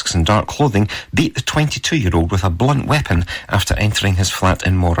wearing masks and dark clothing beat the 22-year-old with a blunt weapon after entering his flat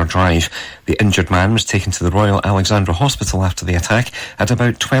in Mora Drive. The injured man was taken to the Royal Alexandra Hospital after the attack at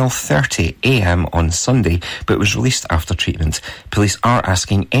about 12:30 a.m. on Sunday, but was released after treatment. Police are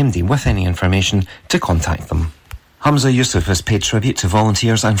asking MD with any information to contact them. Humza Yousaf has paid tribute to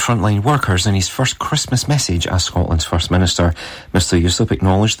volunteers and frontline workers in his first Christmas message as Scotland's First Minister. Mr Yousaf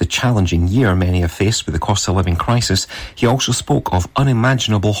acknowledged the challenging year many have faced with the cost of living crisis. He also spoke of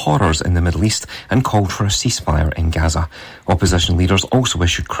unimaginable horrors in the Middle East and called for a ceasefire in Gaza. Opposition leaders also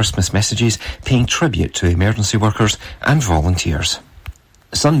issued Christmas messages paying tribute to emergency workers and volunteers.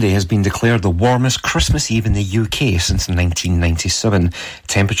 Sunday has been declared the warmest Christmas Eve in the UK since 1997.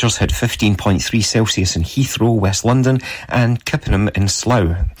 Temperatures hit 15.3 Celsius in Heathrow, West London, and Kippenham in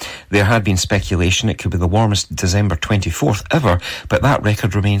Slough. There had been speculation it could be the warmest December 24th ever, but that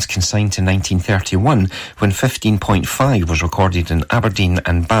record remains consigned to 1931, when 15.5 was recorded in Aberdeen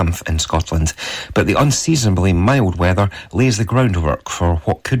and Banff in Scotland. But the unseasonably mild weather lays the groundwork for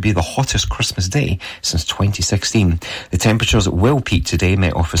what could be the hottest Christmas day since 2016. The temperatures will peak today.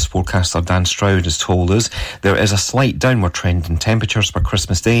 Met Office forecaster Dan Stroud has told us there is a slight downward trend in temperatures for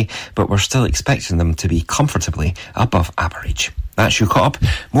Christmas Day, but we're still expecting them to be comfortably above average. That's you caught up.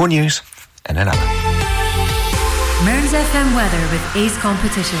 More news in an hour. Mearns FM weather with Ace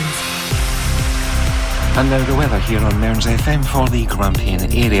Competitions. And now the weather here on Mearns FM for the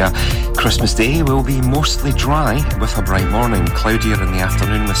Grampian area. Christmas Day will be mostly dry with a bright morning, cloudier in the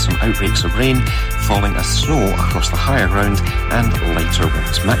afternoon with some outbreaks of rain, falling as snow across the higher ground and lighter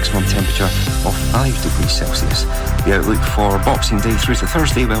winds. Maximum temperature of 5 degrees Celsius. The outlook for Boxing Day through to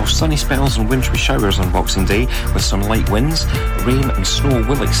Thursday, well, sunny spells and wintry showers on Boxing Day with some light winds. Rain and snow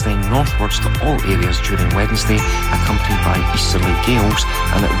will extend northwards to all areas during Wednesday, accompanied by easterly gales,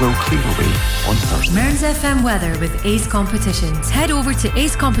 and it will clear away on Thursday. Mearns FM weather with Ace Competitions. Head over to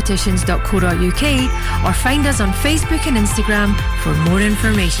acecompetitions.co.uk or find us on Facebook and Instagram for more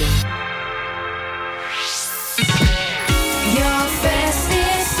information. Your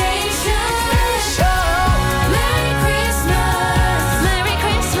festive station. Merry Christmas. Merry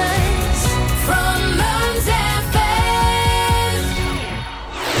Christmas from Mearns FM.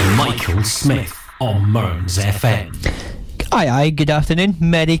 Michael Smith on Mearns FM. Aye, good afternoon.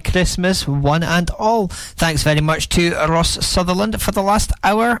 Merry Christmas, one and all. Thanks very much to Ross Sutherland for the last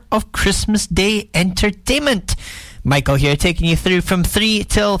hour of Christmas Day entertainment. Michael here, taking you through from 3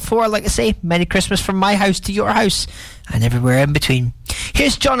 till 4. Like I say, Merry Christmas from my house to your house and everywhere in between.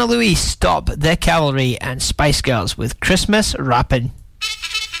 Here's John and Louise, Stop the Cavalry, and Spice Girls with Christmas Rappin'.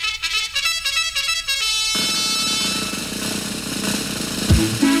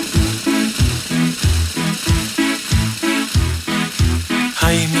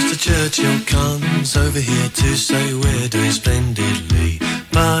 Hey, Mr. Churchill comes over here to say we're doing splendidly,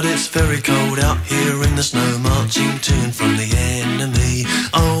 but it's very cold out here in the snow, marching to and from the enemy.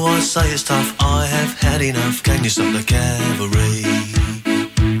 Oh, I say it's tough, I have had enough, can you stop the cavalry?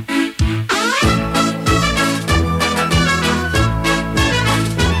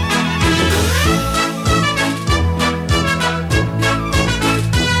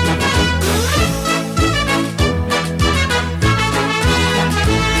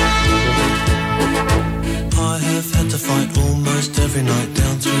 Every night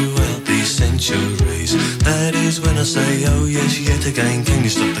down throughout these centuries. That is when I say, oh yes, yet again, can you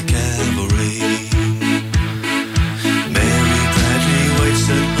stop the cavalry? Mary Bradley waits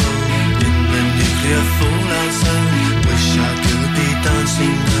at home in the nuclear fallout zone. Wish I could be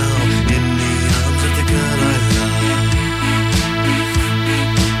dancing now in the arms of the girl I love.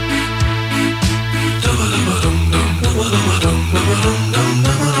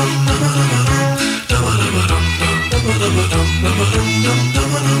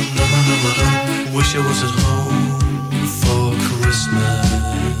 Wish I was at home for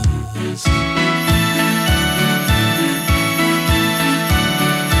Christmas.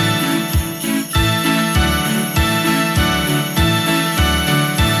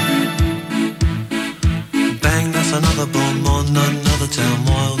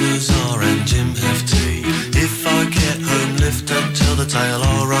 tail,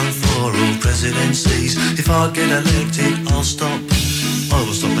 I'll run for all presidencies. If I get elected, I will stop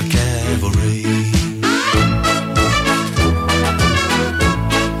the cavalry.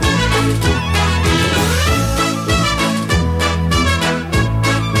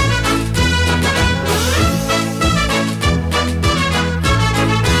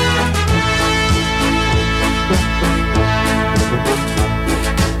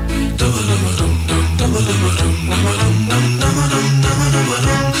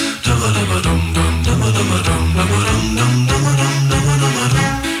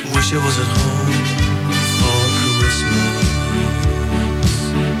 Wish I was at home for Christmas.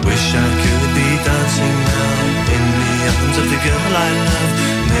 Wish I could be dancing now in the arms of the girl I love.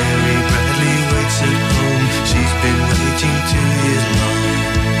 Mary Bradley waits at home. She's been waiting 2 years long.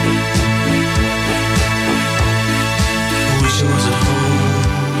 Wish I was at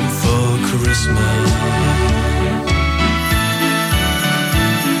home for Christmas.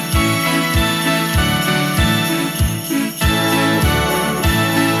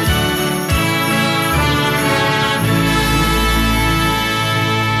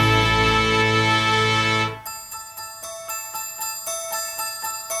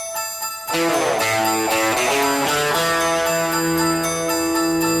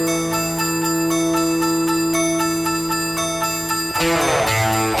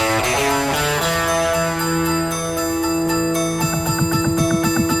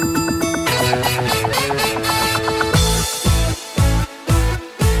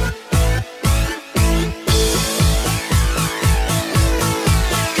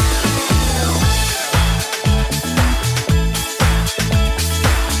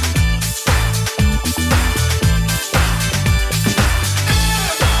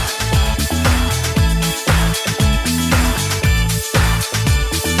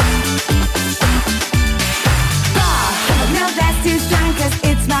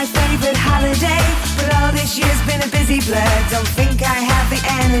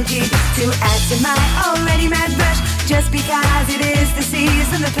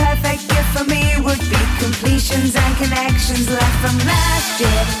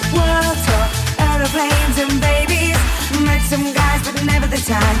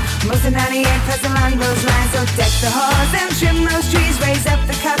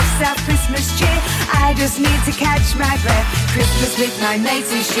 My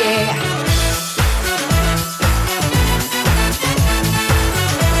mates and share.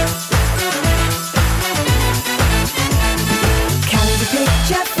 Calendar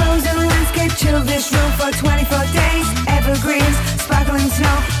picture, frozen landscape, chill this room for 24 days. Evergreens, sparkling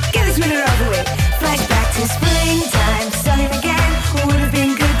snow, get this winter over with. Flashback to springtime, starting again. Would have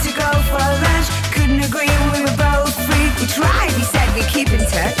been good to go for lunch. Couldn't agree, we were both free. We tried, we said we'd keep in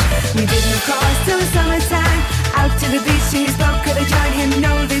touch. We didn't, of course, till the summertime. Out to the beach, he spoke, could I join him?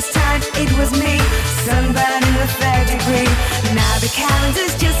 No, this time it was me. Sunburn in the 3rd degree. Now the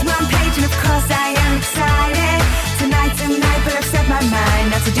calendar's just one page, and of course I am excited. Tonight, but I've set my mind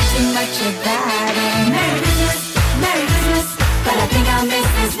not to do too much about it. Merry Christmas, but I think I'll miss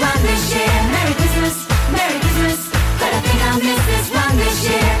this one this year. Merry Christmas, but I think I'll miss this one this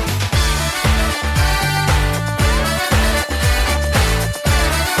year.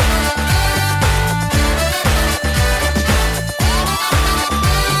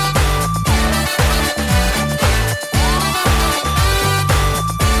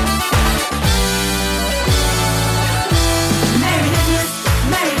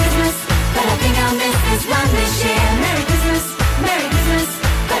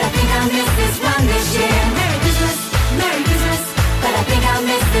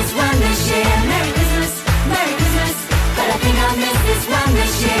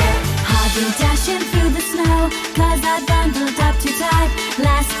 Dashing through the snow, cause I bundled up too tight.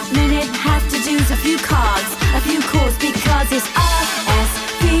 Last minute have to do a few cards, a few calls, because it's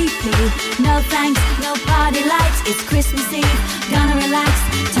RSVP. No thanks, no party lights, it's Christmas Eve. Gonna relax,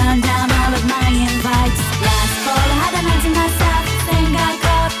 turn down all of my invites. Last fall I had a night to myself, think I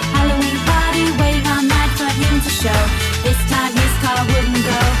got Halloween party, waiting all night for him to show. This time his car wouldn't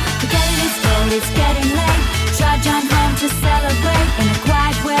go. Forget it, it's cold, it's getting late. Trudge on home to celebrate in a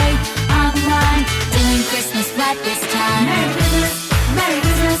quiet way. Online, doing Christmas right this time.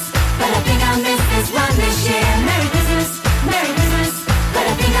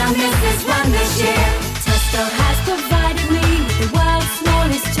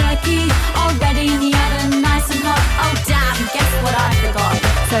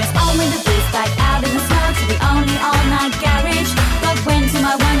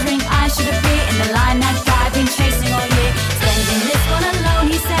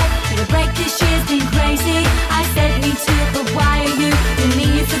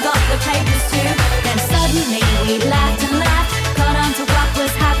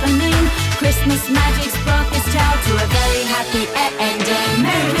 London.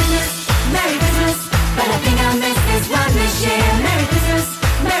 Merry Christmas, but I think I'll miss this one this year. Merry Christmas,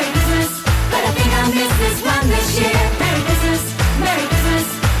 but I think I'll miss this one this year. Merry Christmas,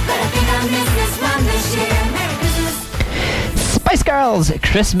 but I think I'll miss this one this year. Merry Christmas. Spice Girls,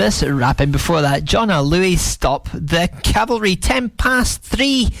 Christmas rapping. Before that, Jonna Louis, Stop the Cavalry,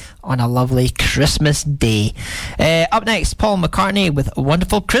 3:10 on a lovely Christmas day. Up next, Paul McCartney with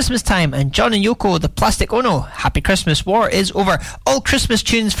Wonderful Christmas Time, and John and Yoko, the Plastic Ono, Happy Christmas. War is over. All Christmas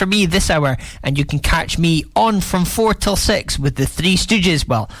tunes for me this hour, and you can catch me on from 4 till 6 with the Three Stooges.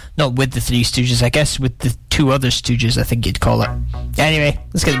 Well, not with the Three Stooges, I guess with the two other Stooges, I think you'd call it. Anyway,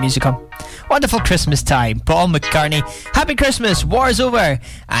 let's get the music on. Wonderful Christmas Time, Paul McCartney, Happy Christmas, War is over,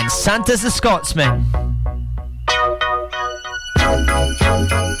 and Santa's the Scotsman.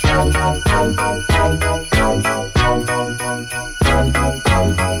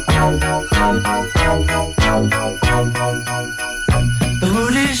 The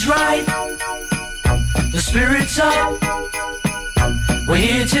mood is right, the spirit's up. We're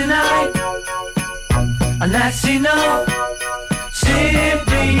here tonight, and that's enough.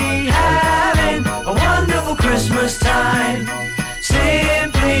 Simply having a wonderful Christmas time.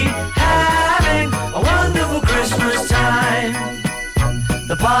 Simply having a wonderful Christmas time.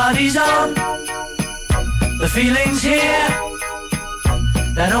 The party's on, the feeling's here.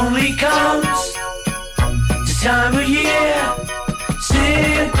 That only comes this time of year.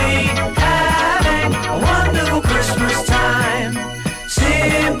 Simply having a wonderful Christmas time.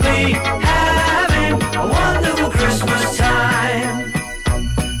 Simply having a wonderful Christmas time.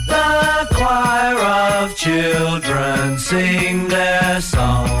 The choir of children sing their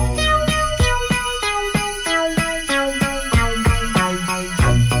song.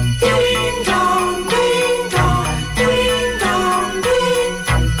 Ding dong, ding dong, ding dong, ding.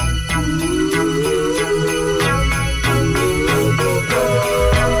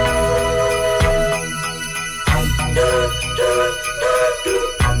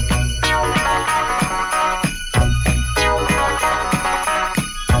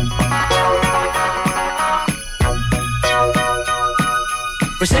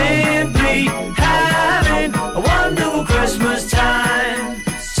 We're simply having a wonderful Christmas time.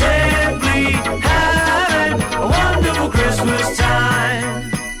 Simply having a wonderful Christmas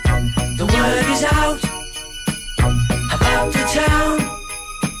time. The word is out about the town,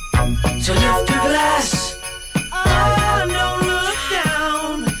 so lift a glass, oh, don't look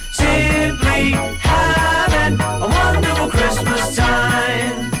down. Simply having a wonderful Christmas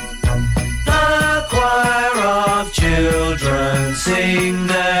time. The choir of children sing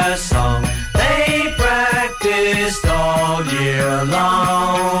their song. They practiced all year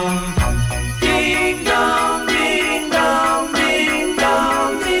long. Ding dong, ding dong, ding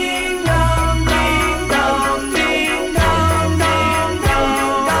dong, ding dong, ding dong, ding dong, ding dong,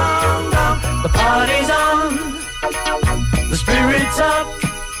 dong, dong. The party's on, the spirit's up.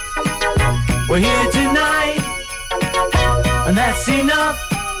 We're here tonight, and that's enough.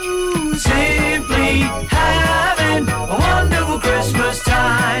 Simply having a wonderful Christmas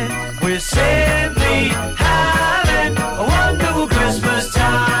time. We're simply having a wonderful Christmas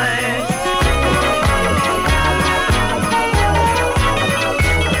time.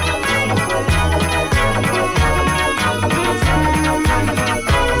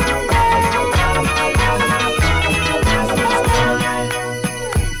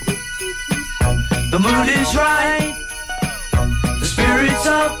 The mood is right, the spirit's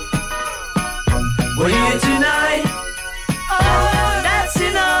up. We're here tonight, oh, that's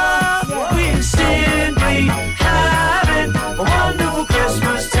enough. We're simply having a wonderful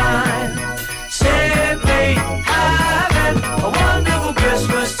Christmas time. Simply having a wonderful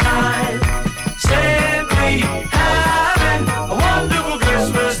Christmas time. Simply having a wonderful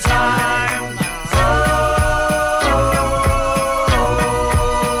Christmas time.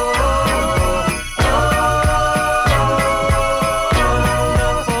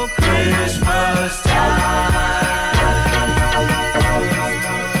 Wonderful Christmas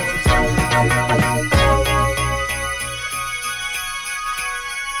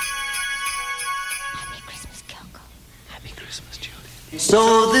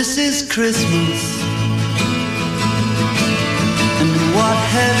So this is Christmas, and what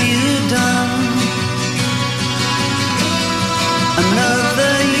have you done?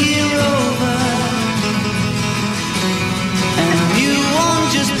 Another year over, and a new one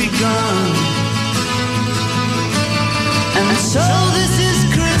just begun. And so this is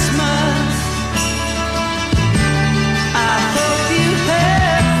Christmas. I hope you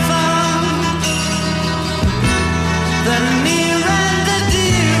had fun. The near and the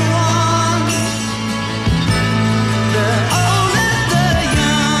dear one, the old and the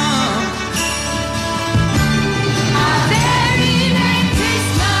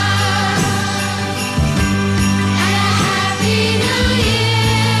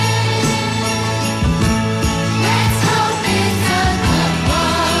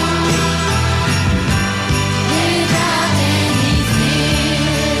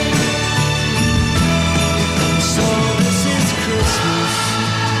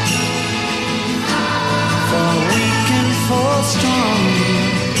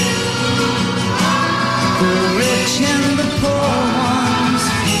rich and the poor ones.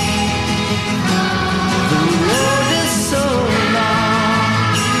 The road is so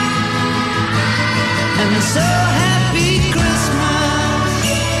long, and so happy Christmas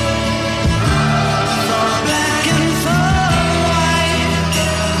for black and for white,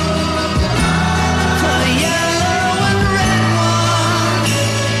 for yellow and red ones.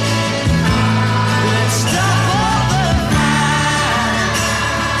 Let's stop all the fight.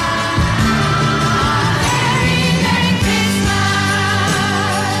 Merry, Merry Christmas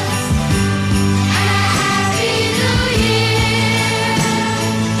and a Happy New Year.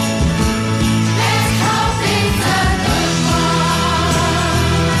 Let's hope it's a good one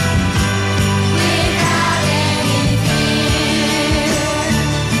without any fear.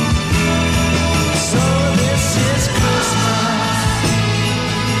 So this is Christmas,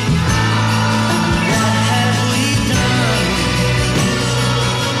 and what have we done?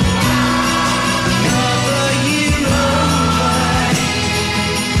 Another year over,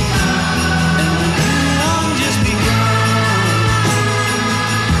 and the new one just begun.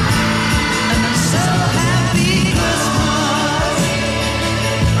 And I'm so happy Christmas.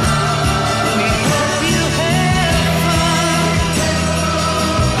 We hope you have fun.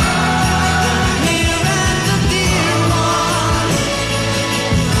 The near and the dear one,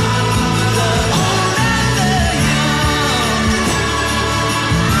 the old and the young.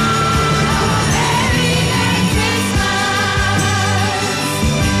 Merry, Merry Christmas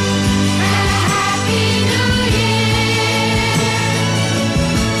and a Happy New Year.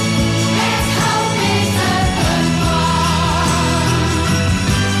 Let's hope it's a good one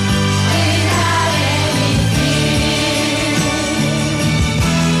without any fear.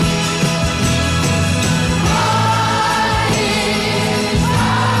 What is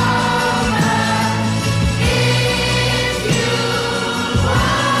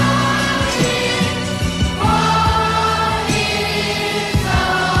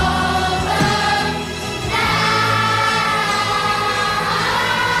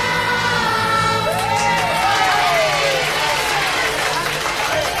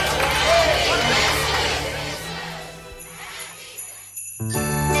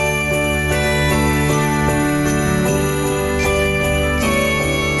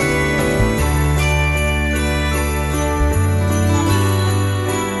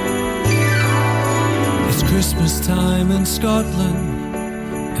It's Christmas time in Scotland,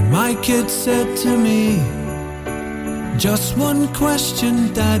 and my kid said to me, just one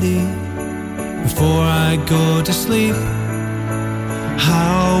question, Daddy, before I go to sleep.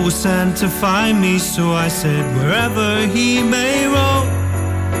 How will Santa find me? So I said, wherever he may roam,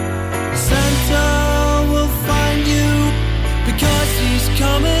 Santa will find you, because he's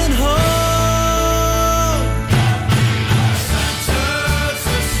coming home. Santa's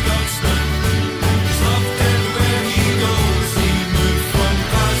a Scotsman, he's loved everywhere he goes. He moved from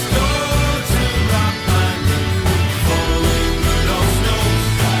Glasgow to Lapland, following Rudolph's nose.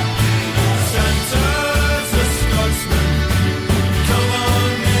 Santa's a Scotsman, come on,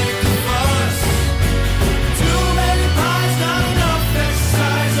 make a fuss. Too many pies, not enough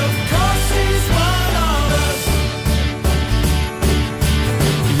exercise. Of course he's one of us.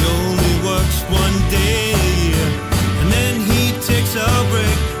 He only works one day a year, and then he takes a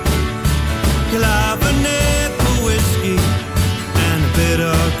break. He'll have a nip of whiskey and a bit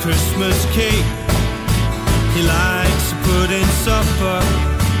of Christmas cake. He likes to put in supper,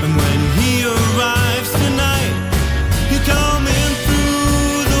 and when he arrives tonight, he'll come in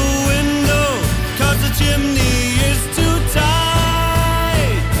through the window, 'cause the chimney is too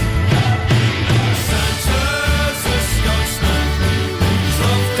tight. Santa's a Scotsman, he's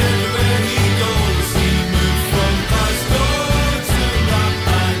loved everywhere he goes. He moved from Glasgow to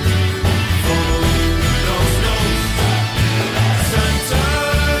Lapland, following Rudolph's nose.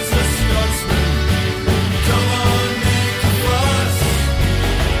 Santa's a Scotsman, come on, make a fuss.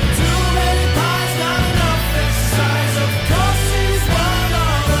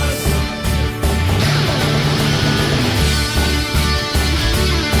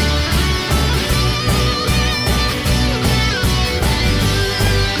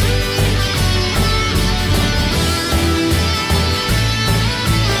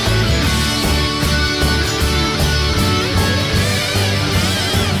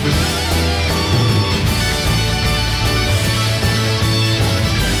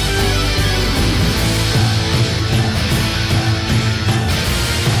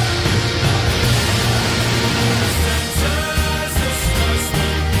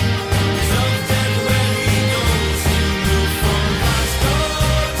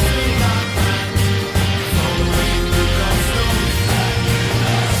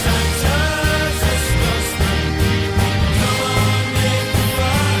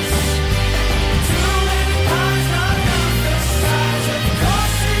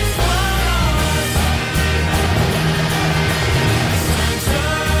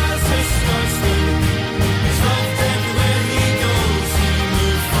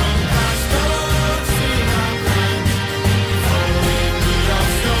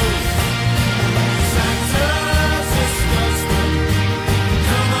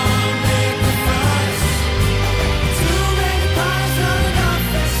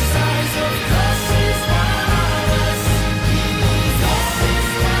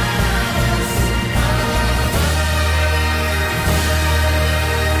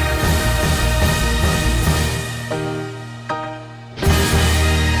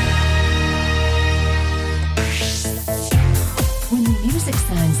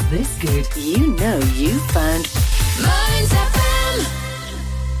 know you found Mearns FM.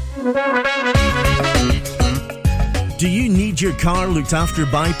 Do you need your car looked after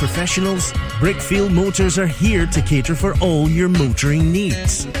by professionals? Brickfield Motors are here to cater for all your motoring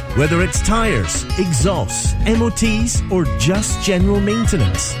needs. Whether it's tyres, exhausts, MOTs or just general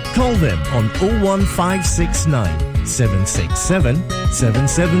maintenance, call them on 01569 767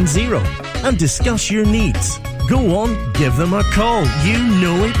 770 and discuss your needs. Go on, give them a call. You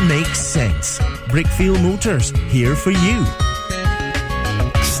know it makes sense. Brickfield Motors, here for you.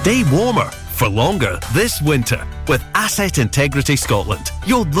 Stay warmer for longer this winter with Asset Integrity Scotland,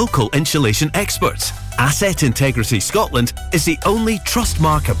 your local insulation experts. Asset Integrity Scotland is the only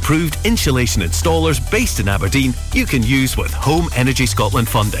Trustmark approved insulation installers based in Aberdeen you can use with Home Energy Scotland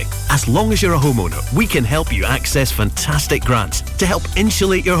funding. As long as you're a homeowner, we can help you access fantastic grants to help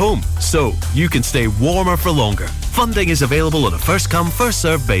insulate your home so you can stay warmer for longer. Funding is available on a first-come,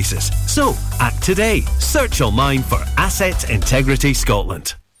 first-served basis. So, act today. Search online for Asset Integrity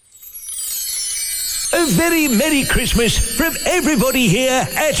Scotland. A very Merry Christmas from everybody here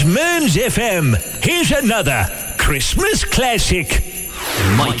at Mearns FM. Here's another Christmas classic.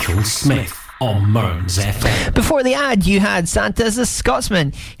 Michael Smith on Mearns FM. Before the ad, you had Santa as a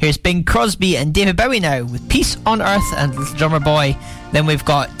Scotsman. Here's Bing Crosby and David Bowie now with Peace on Earth and Little Drummer Boy. Then we've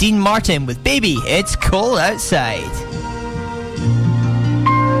got Dean Martin with Baby, It's Cold Outside.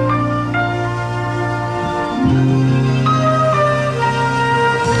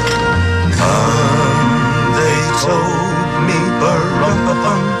 Told me bum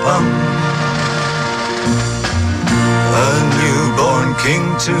a newborn king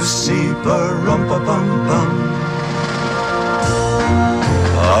to see bum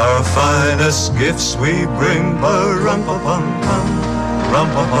our finest gifts we bring bum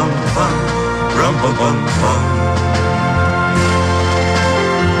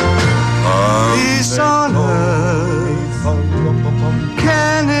peace on earth,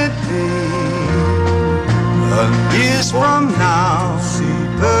 can it be? Years from now,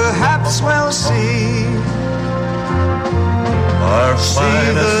 perhaps we'll see our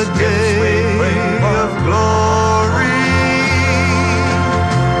finest day of glory.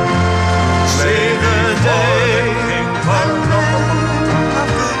 Say the day of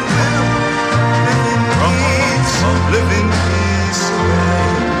goodwill, live in peace,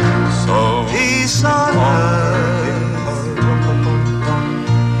 so peace on earth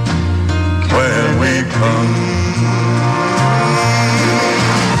when we come.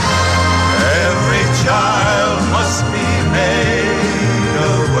 Child must be made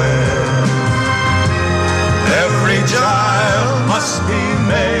aware. Every child must be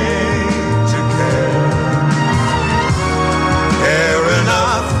made to care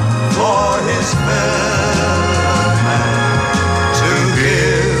enough for his fellow man, to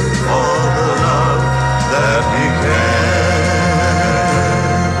give all the love that he can.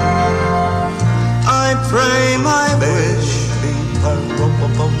 I pray my wish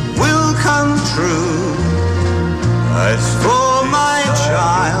will come true. As for my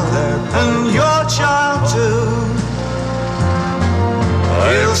child and your child too,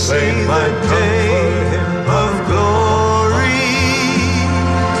 I'll see the day of glory.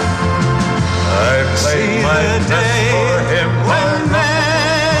 I'll see the day when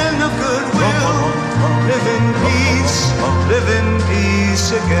men of goodwill live in peace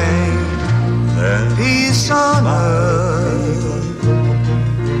again. Then peace on earth.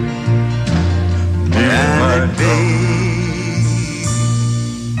 Can it be?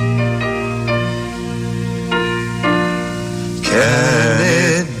 Can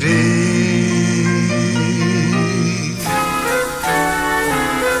it be?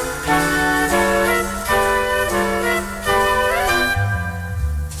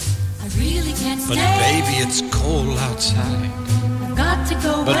 I really can't stay. But baby, it's cold outside. I've got to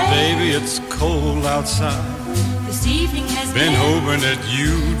go But away. baby, it's cold outside. This evening has Been hoping that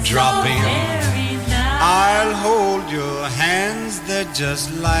you'd drop in. very nice. I'll hold your hands, they're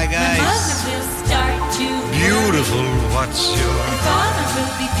just like My mother ice. will start to Beautiful, what's your Father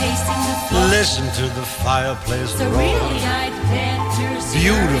will be pacing the floor. Listen to the fireplace So roar. really I'd better scurry.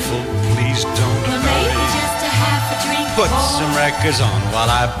 Beautiful, please don't Well, maybe hurry. just a half a drink Put more. some records on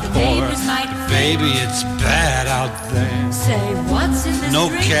while I pour. neighbors might Baby, it's bad out there. say, what's in this No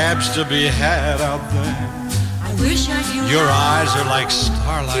drink? cabs to be had out there. I wish I knew Your how eyes are like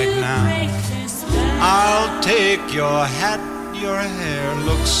starlight to now. break this spell. I'll take your hat, your hair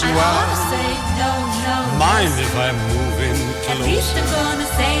looks I swell. ought to say no. Mind if I move in At least close? I'm gonna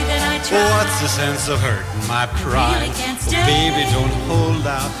say that I tried. What's the sense of hurting my pride? really can't Oh, stay. baby, don't hold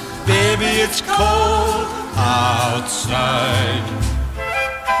out. Baby, it's cold outside.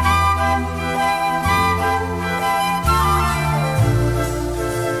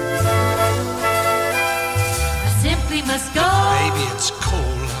 must go. Baby, it's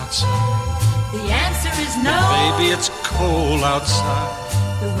cold outside. The answer is no. Baby, it's cold outside.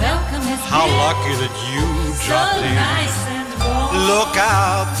 The welcome is How here. lucky that you So dropped in. nice and warm. Look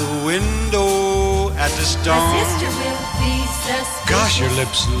out the window at the My storm. sister will be suspicious. Gosh, your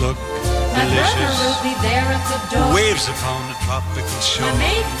lips look My brother delicious. will be there at the door. Waves upon the tropical My shore.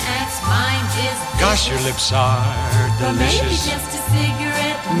 maiden aunt's mind is Gosh, your lips are But maybe delicious. just a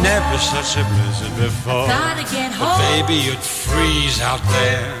cigarette more. Never such a blizzard before. Gotta get But home. baby, you'd freeze out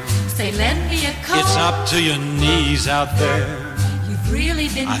there. Say, lend me a coat. It's up to your knees out there. You've really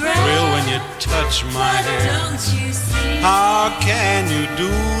been I great. thrill when you touch my But hand. don't you see? How can you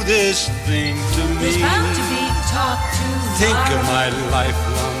do this thing to There's me? bound to be talk Think of tomorrow. my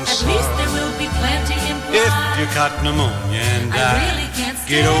lifelong At least sorrow. there will be plenty implied. If you caught pneumonia and I died, really can't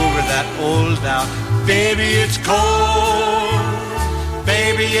get stay. over that old doubt. Baby, it's cold.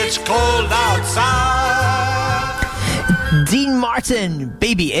 Baby, it's cold outside. Dean Martin,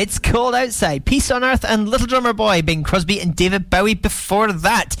 Baby, It's Cold Outside, Peace on Earth, and Little Drummer Boy, Bing Crosby and David Bowie before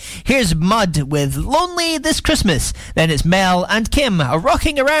that. Here's Mud with Lonely This Christmas. Then it's Mel and Kim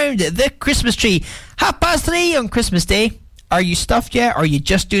rocking around the Christmas tree. 3:30 on Christmas Day. Are you stuffed yet? Are you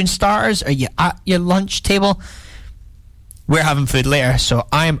just doing starters? Are you at your lunch table? We're having food later, so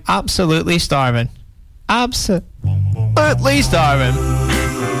I'm absolutely starving. Absolutely starving.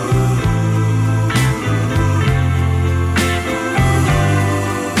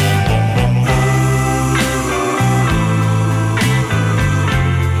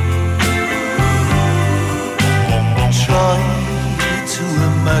 Try to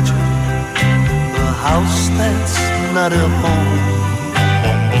imagine a house that's not a home.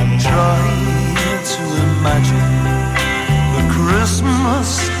 Try to imagine a Christmas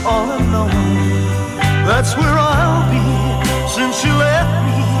all alone. That's where I'll be since you left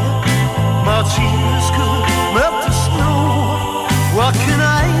me. My tears could melt the snow. What can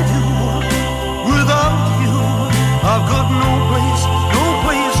I do without you? I've got no place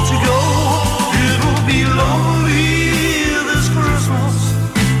to go. It'll be lonely this Christmas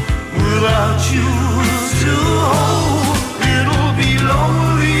without you to hold. It'll be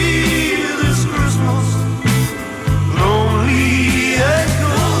lonely this Christmas, lonely and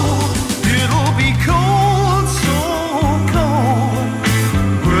cold. It'll be cold, so cold,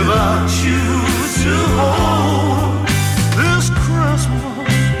 without you to hold this Christmas.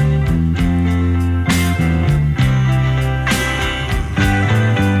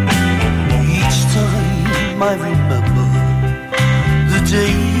 Each time I remember the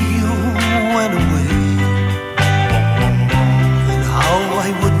day you went away, and how I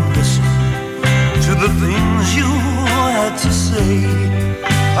wouldn't listen to the things you had to say.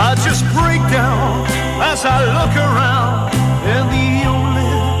 I just break down as I look around, and the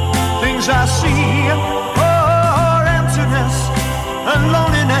only things I see are emptiness and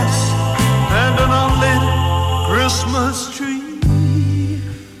loneliness and an unlit Christmas tree.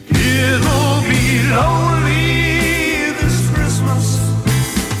 It'll be lonely this Christmas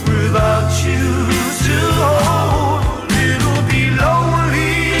without you to hold. It'll be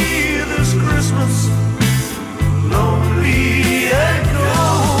lonely this Christmas, lonely and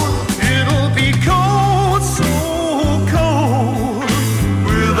cold. It'll be cold, so cold,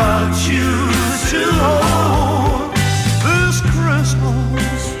 without you to hold this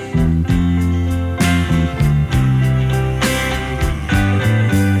Christmas.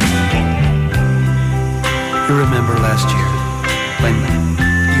 You remember last year when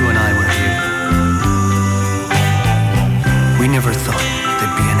you and I were here? We never thought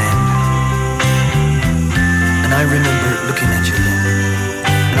there'd be an end. And I remember looking at you then,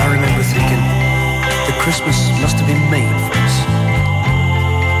 and I remember thinking that Christmas must have been made for us.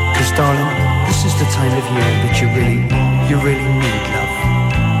 'Cause darling, this is the time of year that you really need love.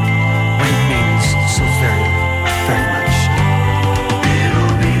 When it means so very, very much.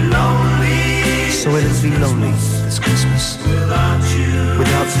 It'll be lonely. So it'll be lonely this Christmas Without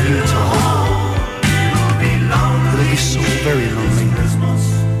you to hold. It'll be lonely. It'll be so very lonely,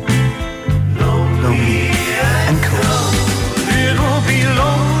 lonely and cold. It'll be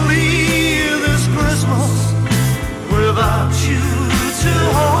lonely this Christmas without you to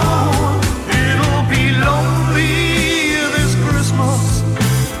hold. It'll be lonely this Christmas,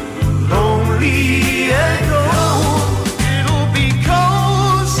 lonely and cold. It'll be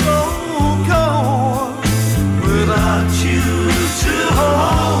cold, so cold, without you to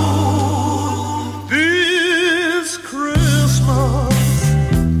hold.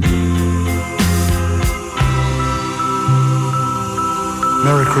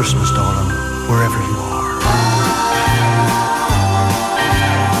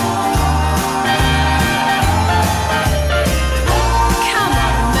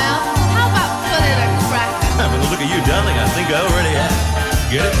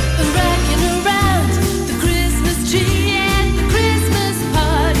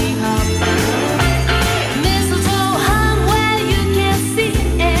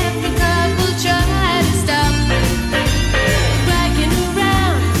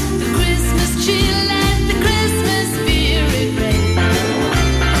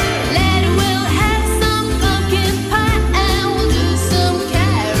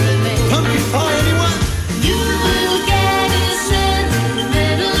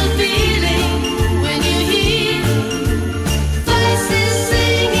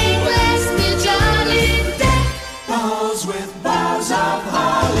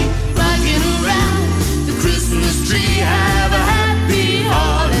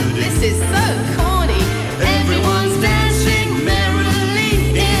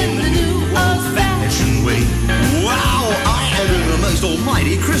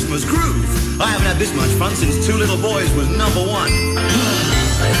 mighty Christmas groove. I haven't had this much fun since Two Little Boys was number one.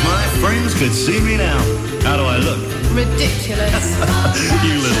 If my friends could see me now, how do I look? Ridiculous.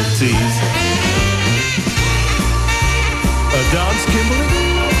 You little tease. A dance,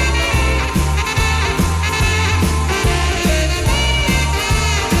 Kimberly?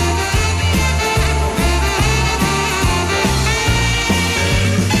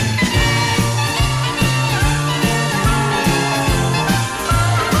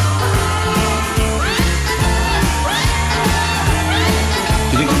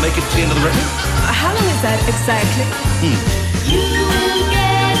 Make it to the end of the record? How long is that exactly? You will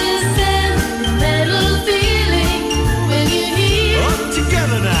get a sentimental feeling when you hear Up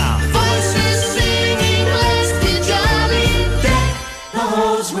together now. voices singing, let's be jolly. Deck the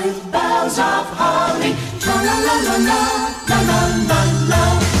halls with boughs of holly. La la la la la la la la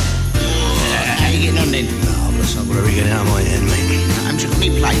la. How you getting on then? Oh, bless, I've got to get out of my head, mate. Haven't you got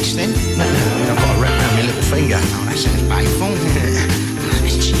any plates then? No, I've got a wrap around my little finger. Oh, that sounds painful.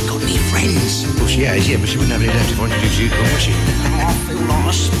 Hasn't she got any friends? Well, she has, yeah, but she wouldn't have any left if I introduced you to her, would she? Oh, I feel like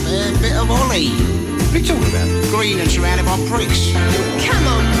a spare bit of Ollie. What are you talking about? Green and surrounded by pricks. Come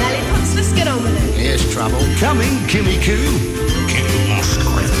on, Lollipops, let's get on with it. Here's trouble. Coming, Kimmy Coo.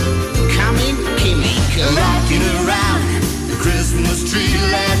 Coming, Kimmy Coo. Rocking around the Christmas tree,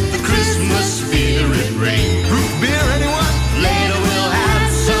 let the Christmas spirit ring. Root beer, anyone? Later we'll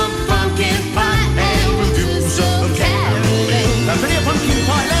have some pumpkin pie and we'll do some caroling. Now, plenty of pumpkin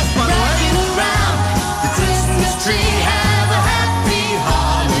pie left, by the way. Rocking around the Christmas tree, have a happy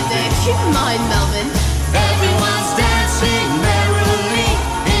holiday. Keep in mind, Melvin. Everyone's dancing merrily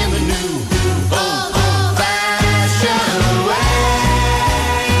in the new old-fashioned way.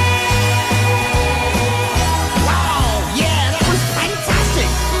 Wow, yeah, that was fantastic.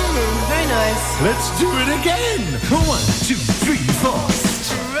 Very nice. Let's do it again. 1, 2, 3, 4.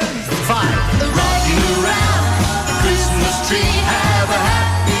 5. Rocking around the Christmas tree, have a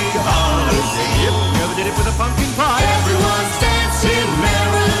happy holiday. Yep, never did it with a pumpkin pie. Everyone's dancing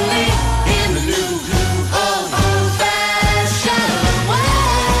merrily in the new old-fashioned way.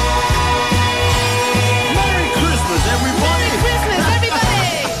 Merry Christmas, everybody. Christmas,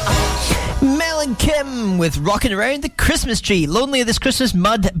 everybody! Mel and Kim with Rocking Around the Christmas Tree. Lonely This Christmas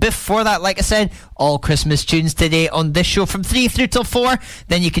Mud. Before that, like I said, all Christmas tunes today on this show from 3 through till 4.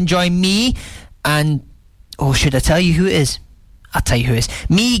 Then you can join me and... Oh, should I tell you who it is? I'll tell you who it is.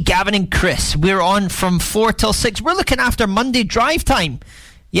 Me, Gavin and Chris. We're on from 4 till 6. We're looking after Monday drive time.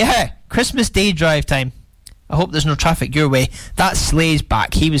 Yeah, Christmas Day drive time. I hope there's no traffic your way. That Slay's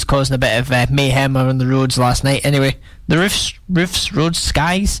back. He was causing a bit of mayhem on the roads last night. Anyway, the roofs, roads,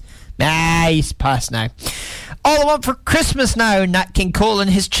 skies. Nah, he's past now. All I Want for Christmas now. Nat King Cole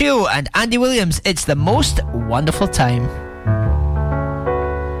and his trio and Andy Williams. It's the most wonderful time.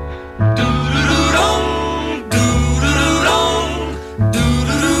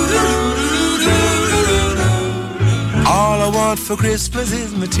 All I want for Christmas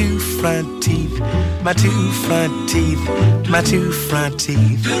is my two front teeth, my two front teeth, my two front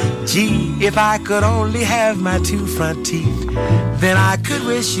teeth. Gee, if I could only have my two front teeth, then I could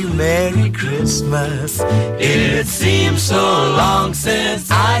wish you Merry Christmas. It seems so long since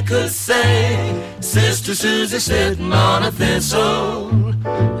I could say, Sister Susie sitting on a thistle.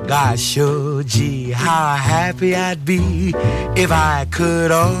 Gosh, oh gee, how happy I'd be if I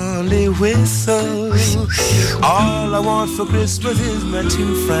could only whistle. All I want for Christmas is my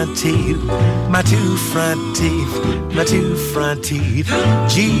two front teeth, my two front teeth, my two front teeth.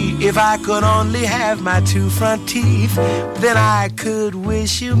 Gee, if I could only have my two front teeth, then I could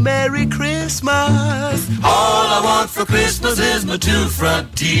wish you Merry Christmas. All I want for Christmas is my two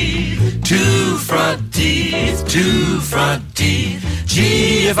front teeth, two front teeth, two front teeth.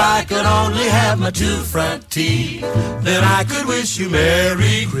 Gee, if I could only have my two front teeth, then I could wish you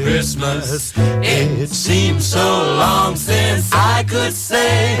Merry Christmas. It seems so long since I could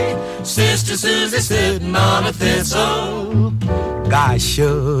say, Sister Susie sitting on a thistle. Gosh,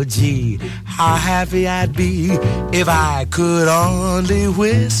 oh gee, how happy I'd be if I could only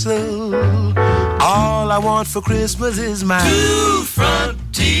whistle. All I want for Christmas is my two front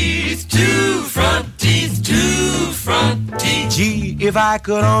teeth, two front teeth, two front teeth. Gee, if I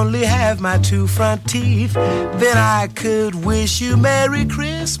could only have my two front teeth, then I could wish you Merry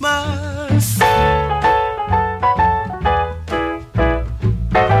Christmas.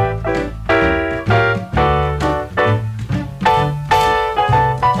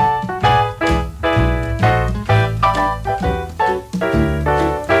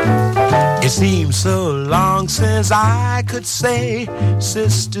 It seems so long since I could say,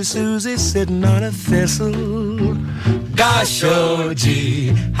 Sister Susie sitting on a thistle. Gosh, oh gee,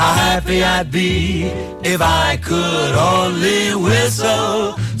 how happy I'd be if I could only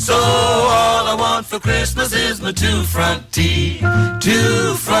whistle. So all I want for Christmas is my two front teeth.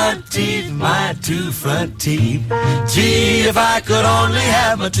 Two front teeth, my two front teeth. Gee, if I could only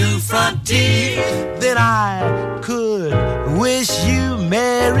have my two front teeth, then I could wish you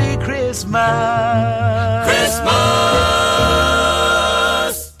Merry Christmas. Christmas!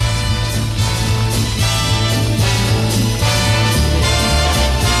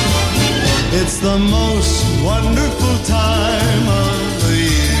 It's the most wonderful time of the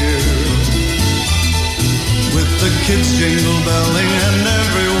year, with the kids jingle belling and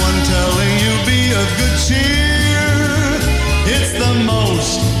everyone telling you be of good cheer. It's the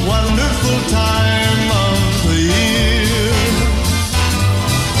most wonderful time of the year.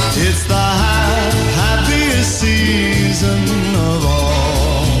 It's the happiest season of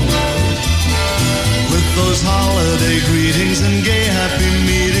all, with those holiday greetings and gay happy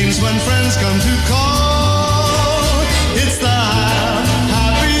meetings when friends come to call. It's the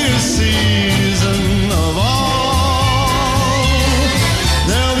happiest season of all.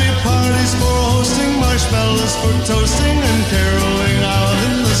 There'll be parties for hosting, marshmallows for toasting, and caroling out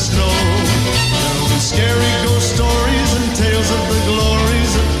in the snow. There'll be scary ghost stories and tales of the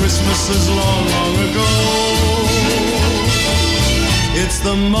glories of Christmases long, long ago. It's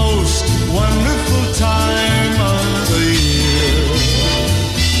the most wonderful time of the year.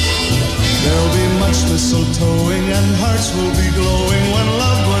 There'll be much mistletoeing and hearts will be glowing when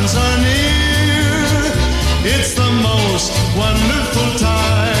loved ones are near. It's the most wonderful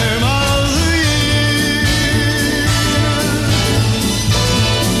time of the year.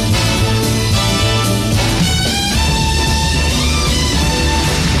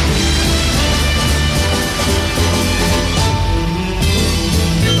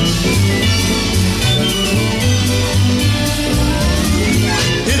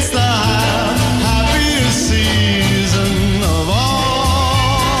 It's the happiest season of all.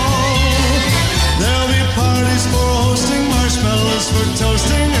 There'll be parties for hosting, marshmallows for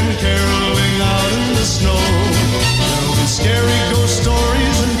toasting, and caroling out in the snow. There'll be scary ghost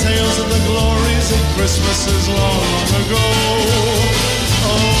stories and tales of the glories of Christmases long, long ago.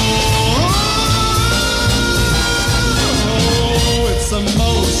 Oh, it's the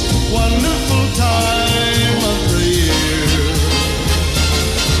most wonderful time of the year.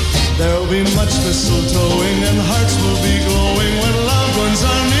 There'll be much mistletoeing and hearts will be glowing when loved ones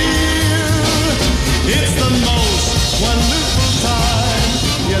are near. It's the most wonderful time.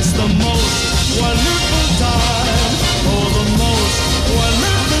 Yes, the most wonderful time. Oh, the most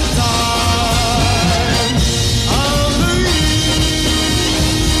wonderful time of the year.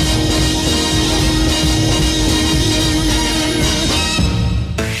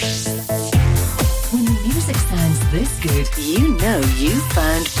 When the music sounds this good, you know you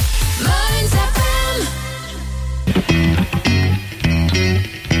found Mearns FM.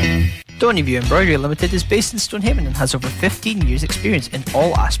 Stoneyview Embroidery Limited is based in Stonehaven and has over 15 years experience in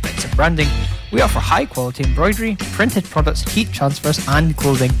all aspects of branding. We offer high quality embroidery, printed products, heat transfers and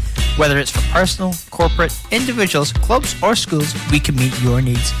clothing. Whether it's for personal, corporate, individuals, clubs or schools, we can meet your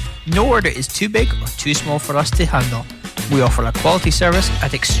needs. No order is too big or too small for us to handle. We offer a quality service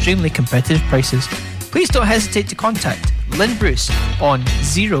at extremely competitive prices. Please don't hesitate to contact Lynn Bruce on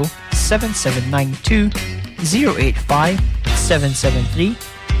 07792 085 773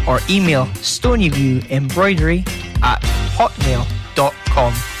 or email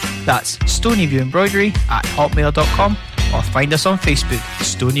stonyviewembroidery@hotmail.com. That's stonyviewembroidery@hotmail.com or find us on Facebook,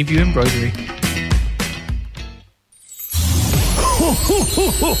 Stonyview Embroidery. Ho, ho,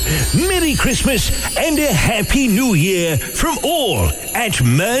 ho, ho. Merry Christmas and a Happy New Year from all at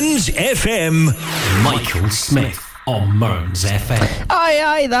Mearns FM. Michael Smith on Mearns FM.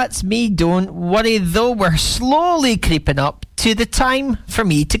 Aye, that's me. Don't worry though, we're slowly creeping up to the time for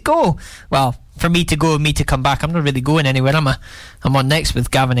me to go. Well, for me to go and me to come back. I'm not really going anywhere, am I? I'm on next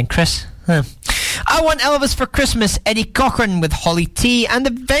with Gavin and Chris. I Want Elvis for Christmas, Eddie Cochran with Holly T, and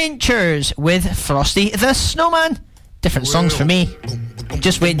The Ventures with Frosty the Snowman. Different songs for me.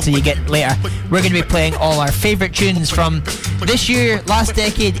 Just wait until you get later. We're going to be playing all our favourite tunes from this year, last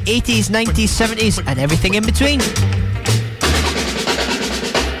decade, 80s, 90s, 70s, and everything in between.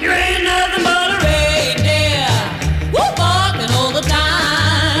 You ain't nothing but a reindeer, whoop, barking all the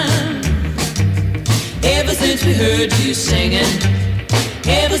time. Ever since we heard you singing,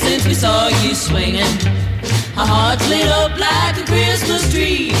 ever since we saw you swinging, our hearts lit up like a Christmas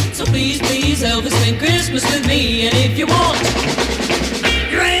tree. So please, please, Elvis, spend Christmas with me. And if you want,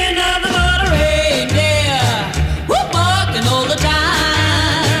 you ain't nothing but a reindeer, whoop, barking all the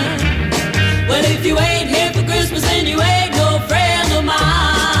time. Well, if you ain't here for Christmas, then you ain't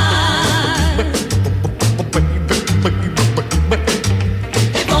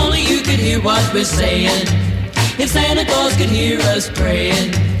what we're saying. If Santa Claus could hear us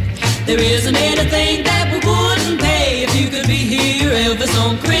praying, there isn't anything that we wouldn't pay if you could be here, Elvis,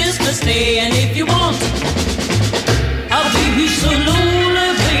 on Christmas Day. And if you want, I'll be so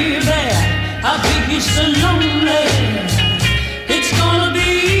lonely, baby. I'll be so lonely. It's gonna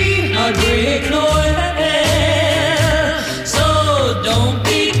be a great Noel. So don't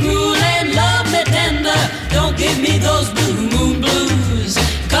be cruel and love me tender. Don't give me those blue moon blues.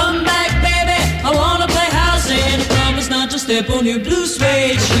 Come back, baby, I wanna play house and I promise not to step on your blue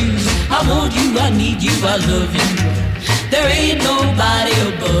suede shoes. I want you, I need you, I love you. There ain't nobody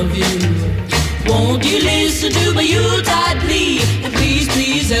above you. Won't you listen to my Yuletide plea? And please,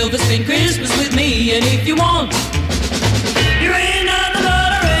 please, Elvis, spend Christmas with me. And if you want, you ain't nothing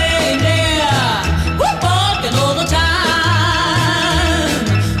but a reindeer, walking all the time.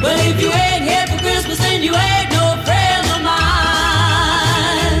 But if you ain't here for Christmas, then you ain't no friend of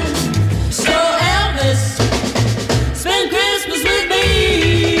mine. So Elvis, spend Christmas with me.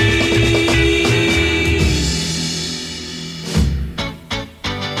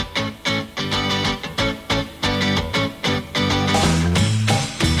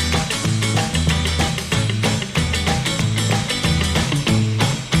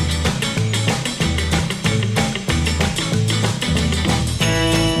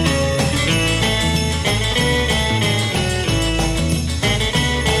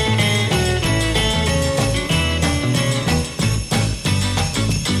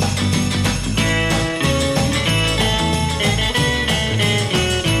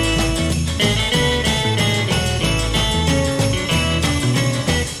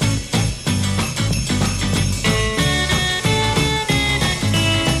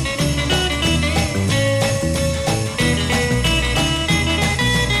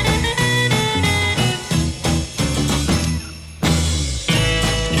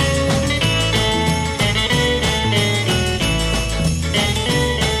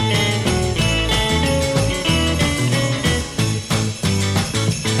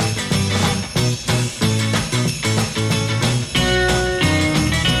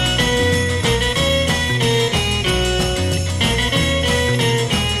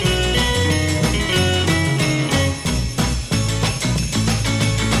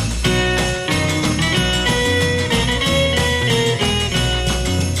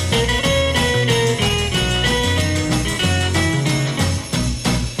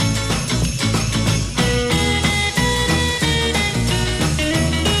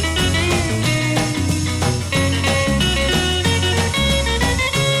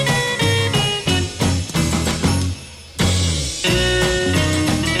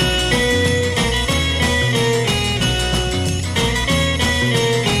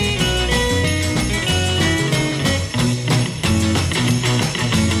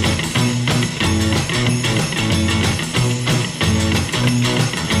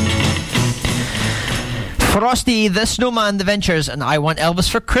 Frosty the Snowman, The Ventures, and I Want Elvis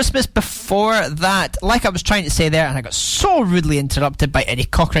for Christmas. Before that, like I was trying to say there, and I got so rudely interrupted by Eddie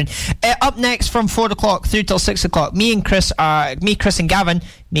Cochran. Up next from 4 o'clock through till 6 o'clock, Chris and Gavin,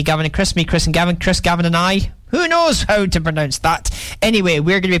 me, Gavin and Chris, me, Chris and Gavin, Chris, Gavin and I. Who knows how to pronounce that? Anyway,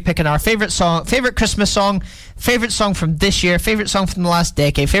 we're going to be picking our favourite song, favourite Christmas song, favourite song from this year, favourite song from the last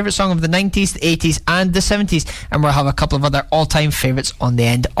decade, favourite song of the 90s, the 80s and the 70s, and we'll have a couple of other all-time favourites on the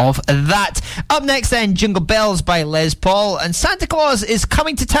end of that. Up next then, Jingle Bells by Les Paul, and Santa Claus is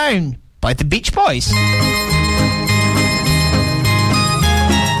Coming to Town by the Beach Boys.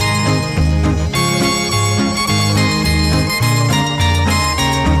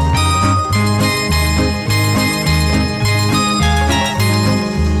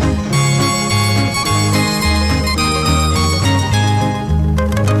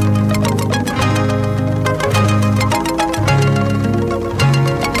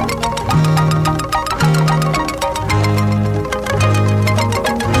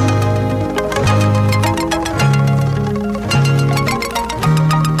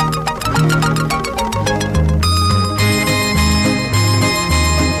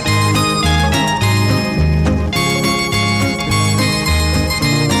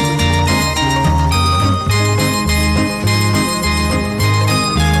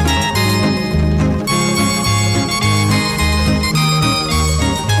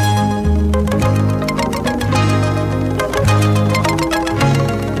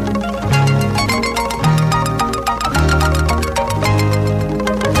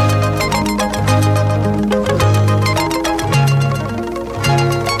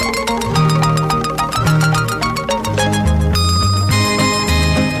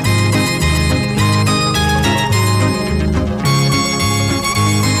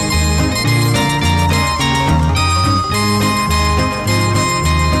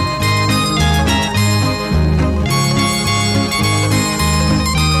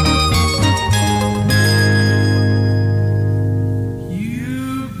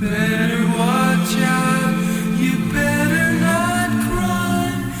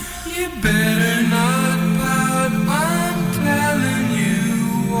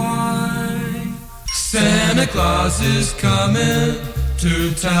 Santa Claus is coming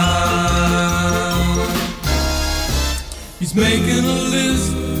to town. He's making a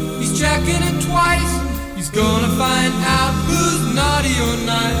list, he's checking it twice. He's gonna find out who's naughty or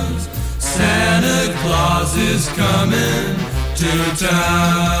nice. Santa Claus is coming to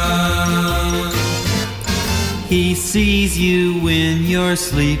town. He sees you when you're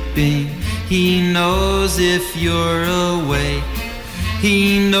sleeping. He knows if you're awake.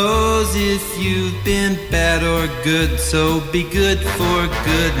 He knows if you've been bad or good. So be good for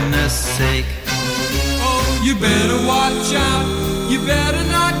goodness sake. Oh, you better watch out. You better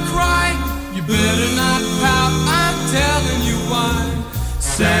not cry. You better not pout. I'm telling you why.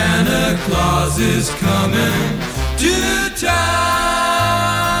 Santa Claus is coming to town.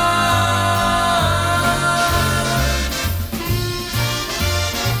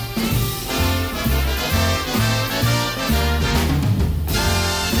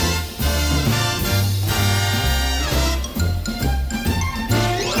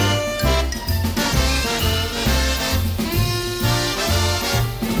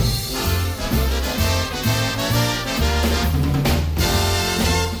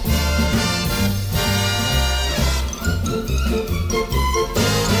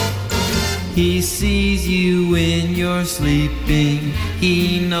 He sees you when you're sleeping.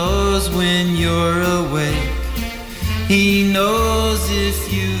 He knows when you're awake. He knows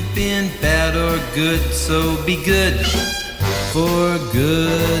if you've been bad or good. So be good for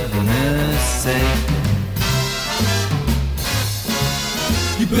goodness sake.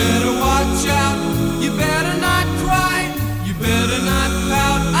 You better watch out. You better not cry. You better not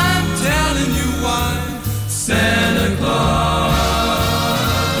pout. I'm telling you why. Santa Claus.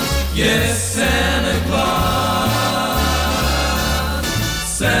 Yes, Santa Claus.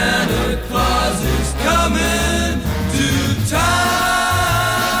 Santa Claus is coming to town.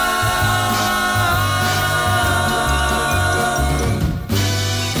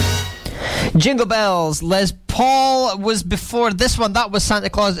 Jingle Bells. Les Paul was before this one. That was Santa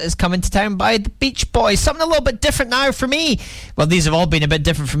Claus is Coming to Town by the Beach Boys. Something a little bit different now for me. Well, these have all been a bit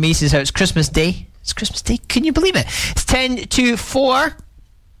different for me since it's Christmas Day. It's Christmas Day. Can you believe it? It's 10 to 4.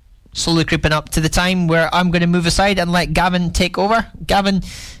 Slowly creeping up to the time where I'm going to move aside and let Gavin take over. Gavin,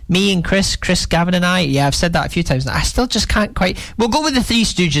 me and Chris, Gavin and I. Yeah, I've said that a few times now. I still just can't quite. We'll go with the Three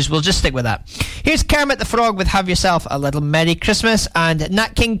Stooges. We'll just stick with that. Here's Kermit the Frog with Have Yourself a Little Merry Christmas and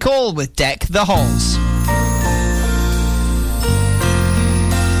Nat King Cole with Deck the Halls.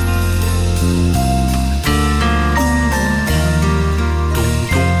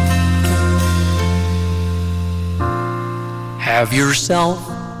 Have yourself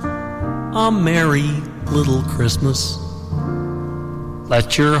a merry little Christmas.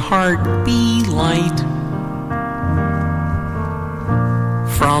 Let your heart be light.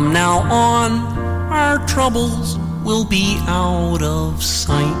 From now on, our troubles will be out of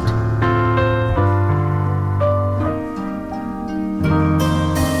sight.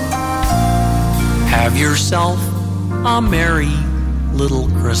 Have yourself a merry little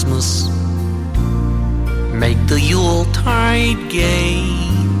Christmas. Make the Yuletide gay.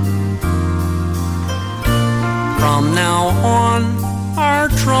 From now on, our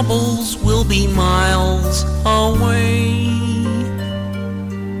troubles will be miles away.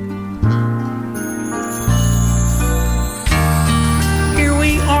 Here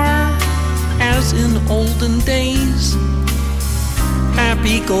we are, as in olden days,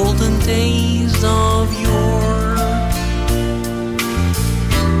 happy golden days of yore.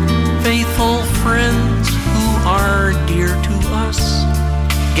 Faithful friends who are dear to us,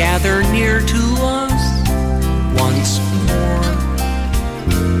 gather near to us once more.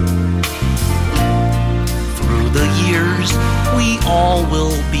 Through the years, we all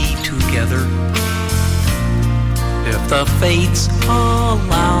will be together, if the fates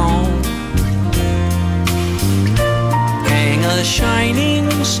allow. Hang a shining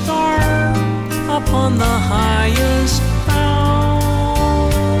star upon the highest bough.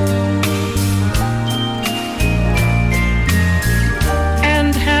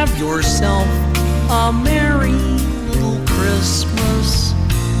 And have yourself a merry little Christmas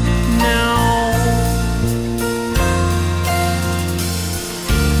now.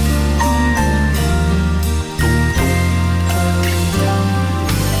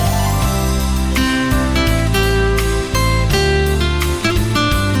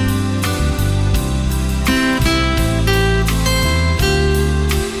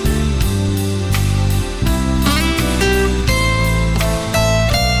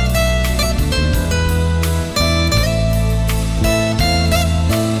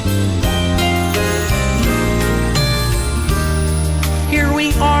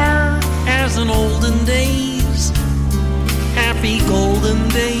 happy golden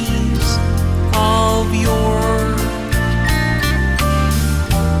days of yore.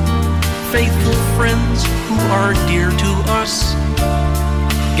 Faithful friends who are dear to us,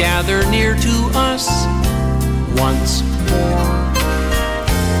 gather near to us once more.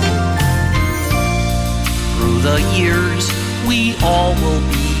 Through the years, we all will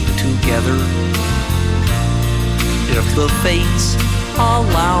be together, if the fates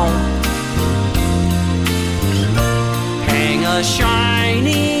allow. Hang a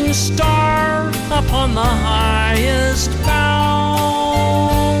shining star upon the highest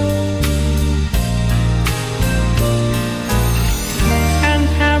bough, and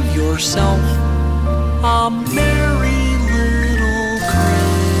have yourself a merry little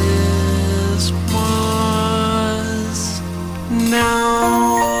Christmas now.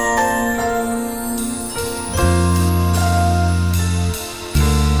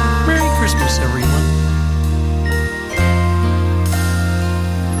 Merry Christmas, everyone.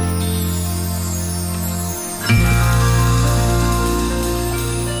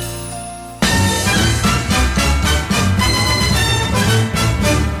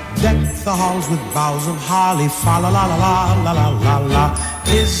 Deck the halls with boughs of holly, fa la la la la la la la la.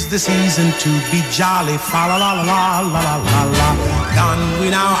 'Tis the season to be jolly, fa la la la la la la la la. Don we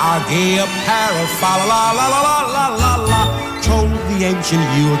now our gay apparel, fa la la la la la la la. Troll the ancient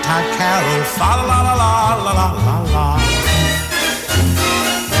Yuletide carol, fa la la la la la la la la.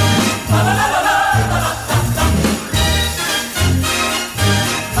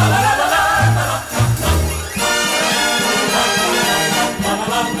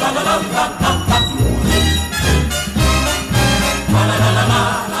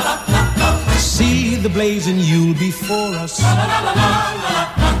 See the blazing Yule before us.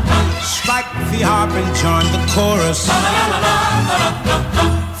 Strike the harp and join the chorus.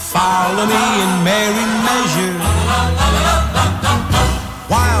 Follow me in merry measure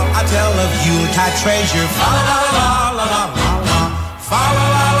while I tell of Yuletide treasure. Fa la la la la la la. Fa la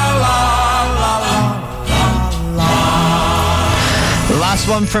la la la la la. Last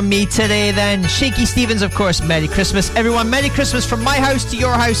one from me today then. Shaky Stevens, of course. Merry Christmas, everyone. Merry Christmas from my house to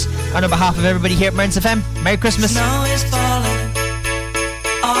your house. And on behalf of everybody here at Mearns FM, Merry Christmas. Snow is falling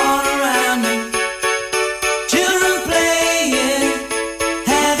all around me. Children playing,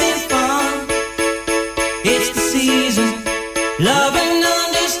 having fun. It's the season, love and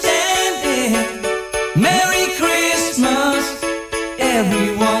understanding. Merry Christmas,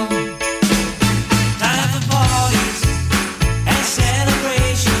 everyone. Time for parties and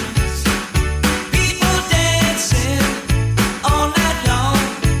celebrations. People dancing all night long.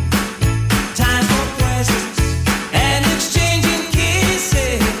 Time for presents and exchange.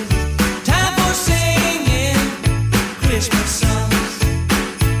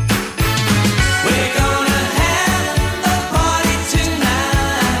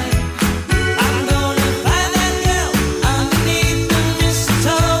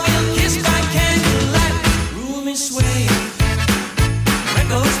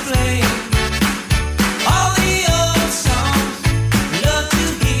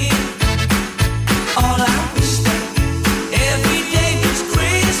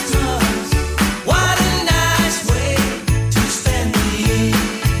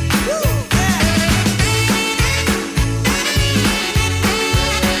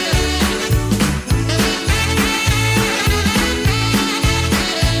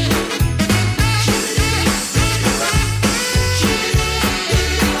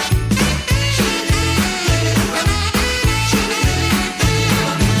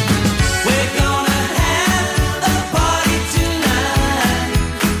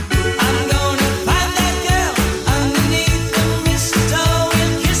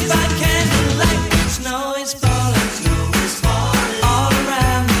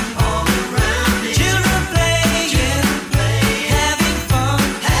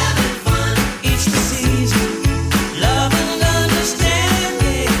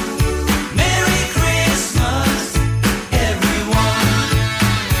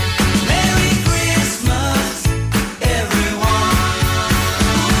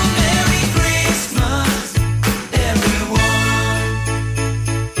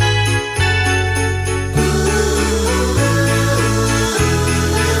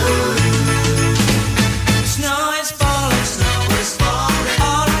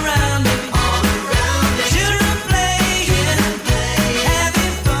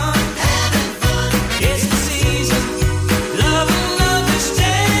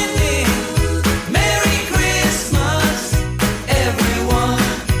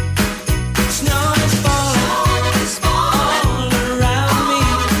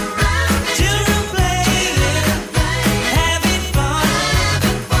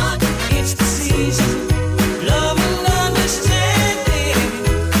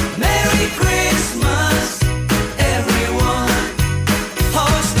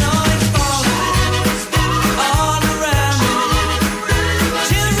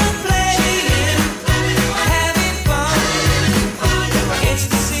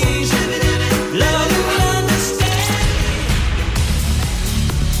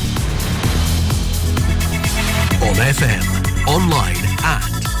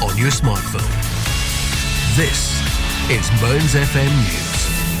 It's Mearns FM News.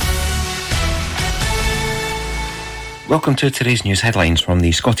 Welcome to today's news headlines from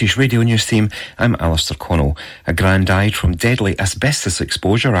the Scottish Radio News team. I'm Alistair Connell. A gran died from deadly asbestos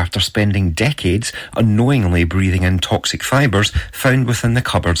exposure after spending decades unknowingly breathing in toxic fibres found within the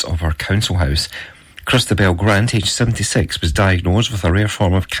cupboards of her council house. Christabel Grant, aged 76, was diagnosed with a rare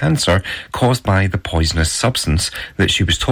form of cancer caused by the poisonous substance that she was told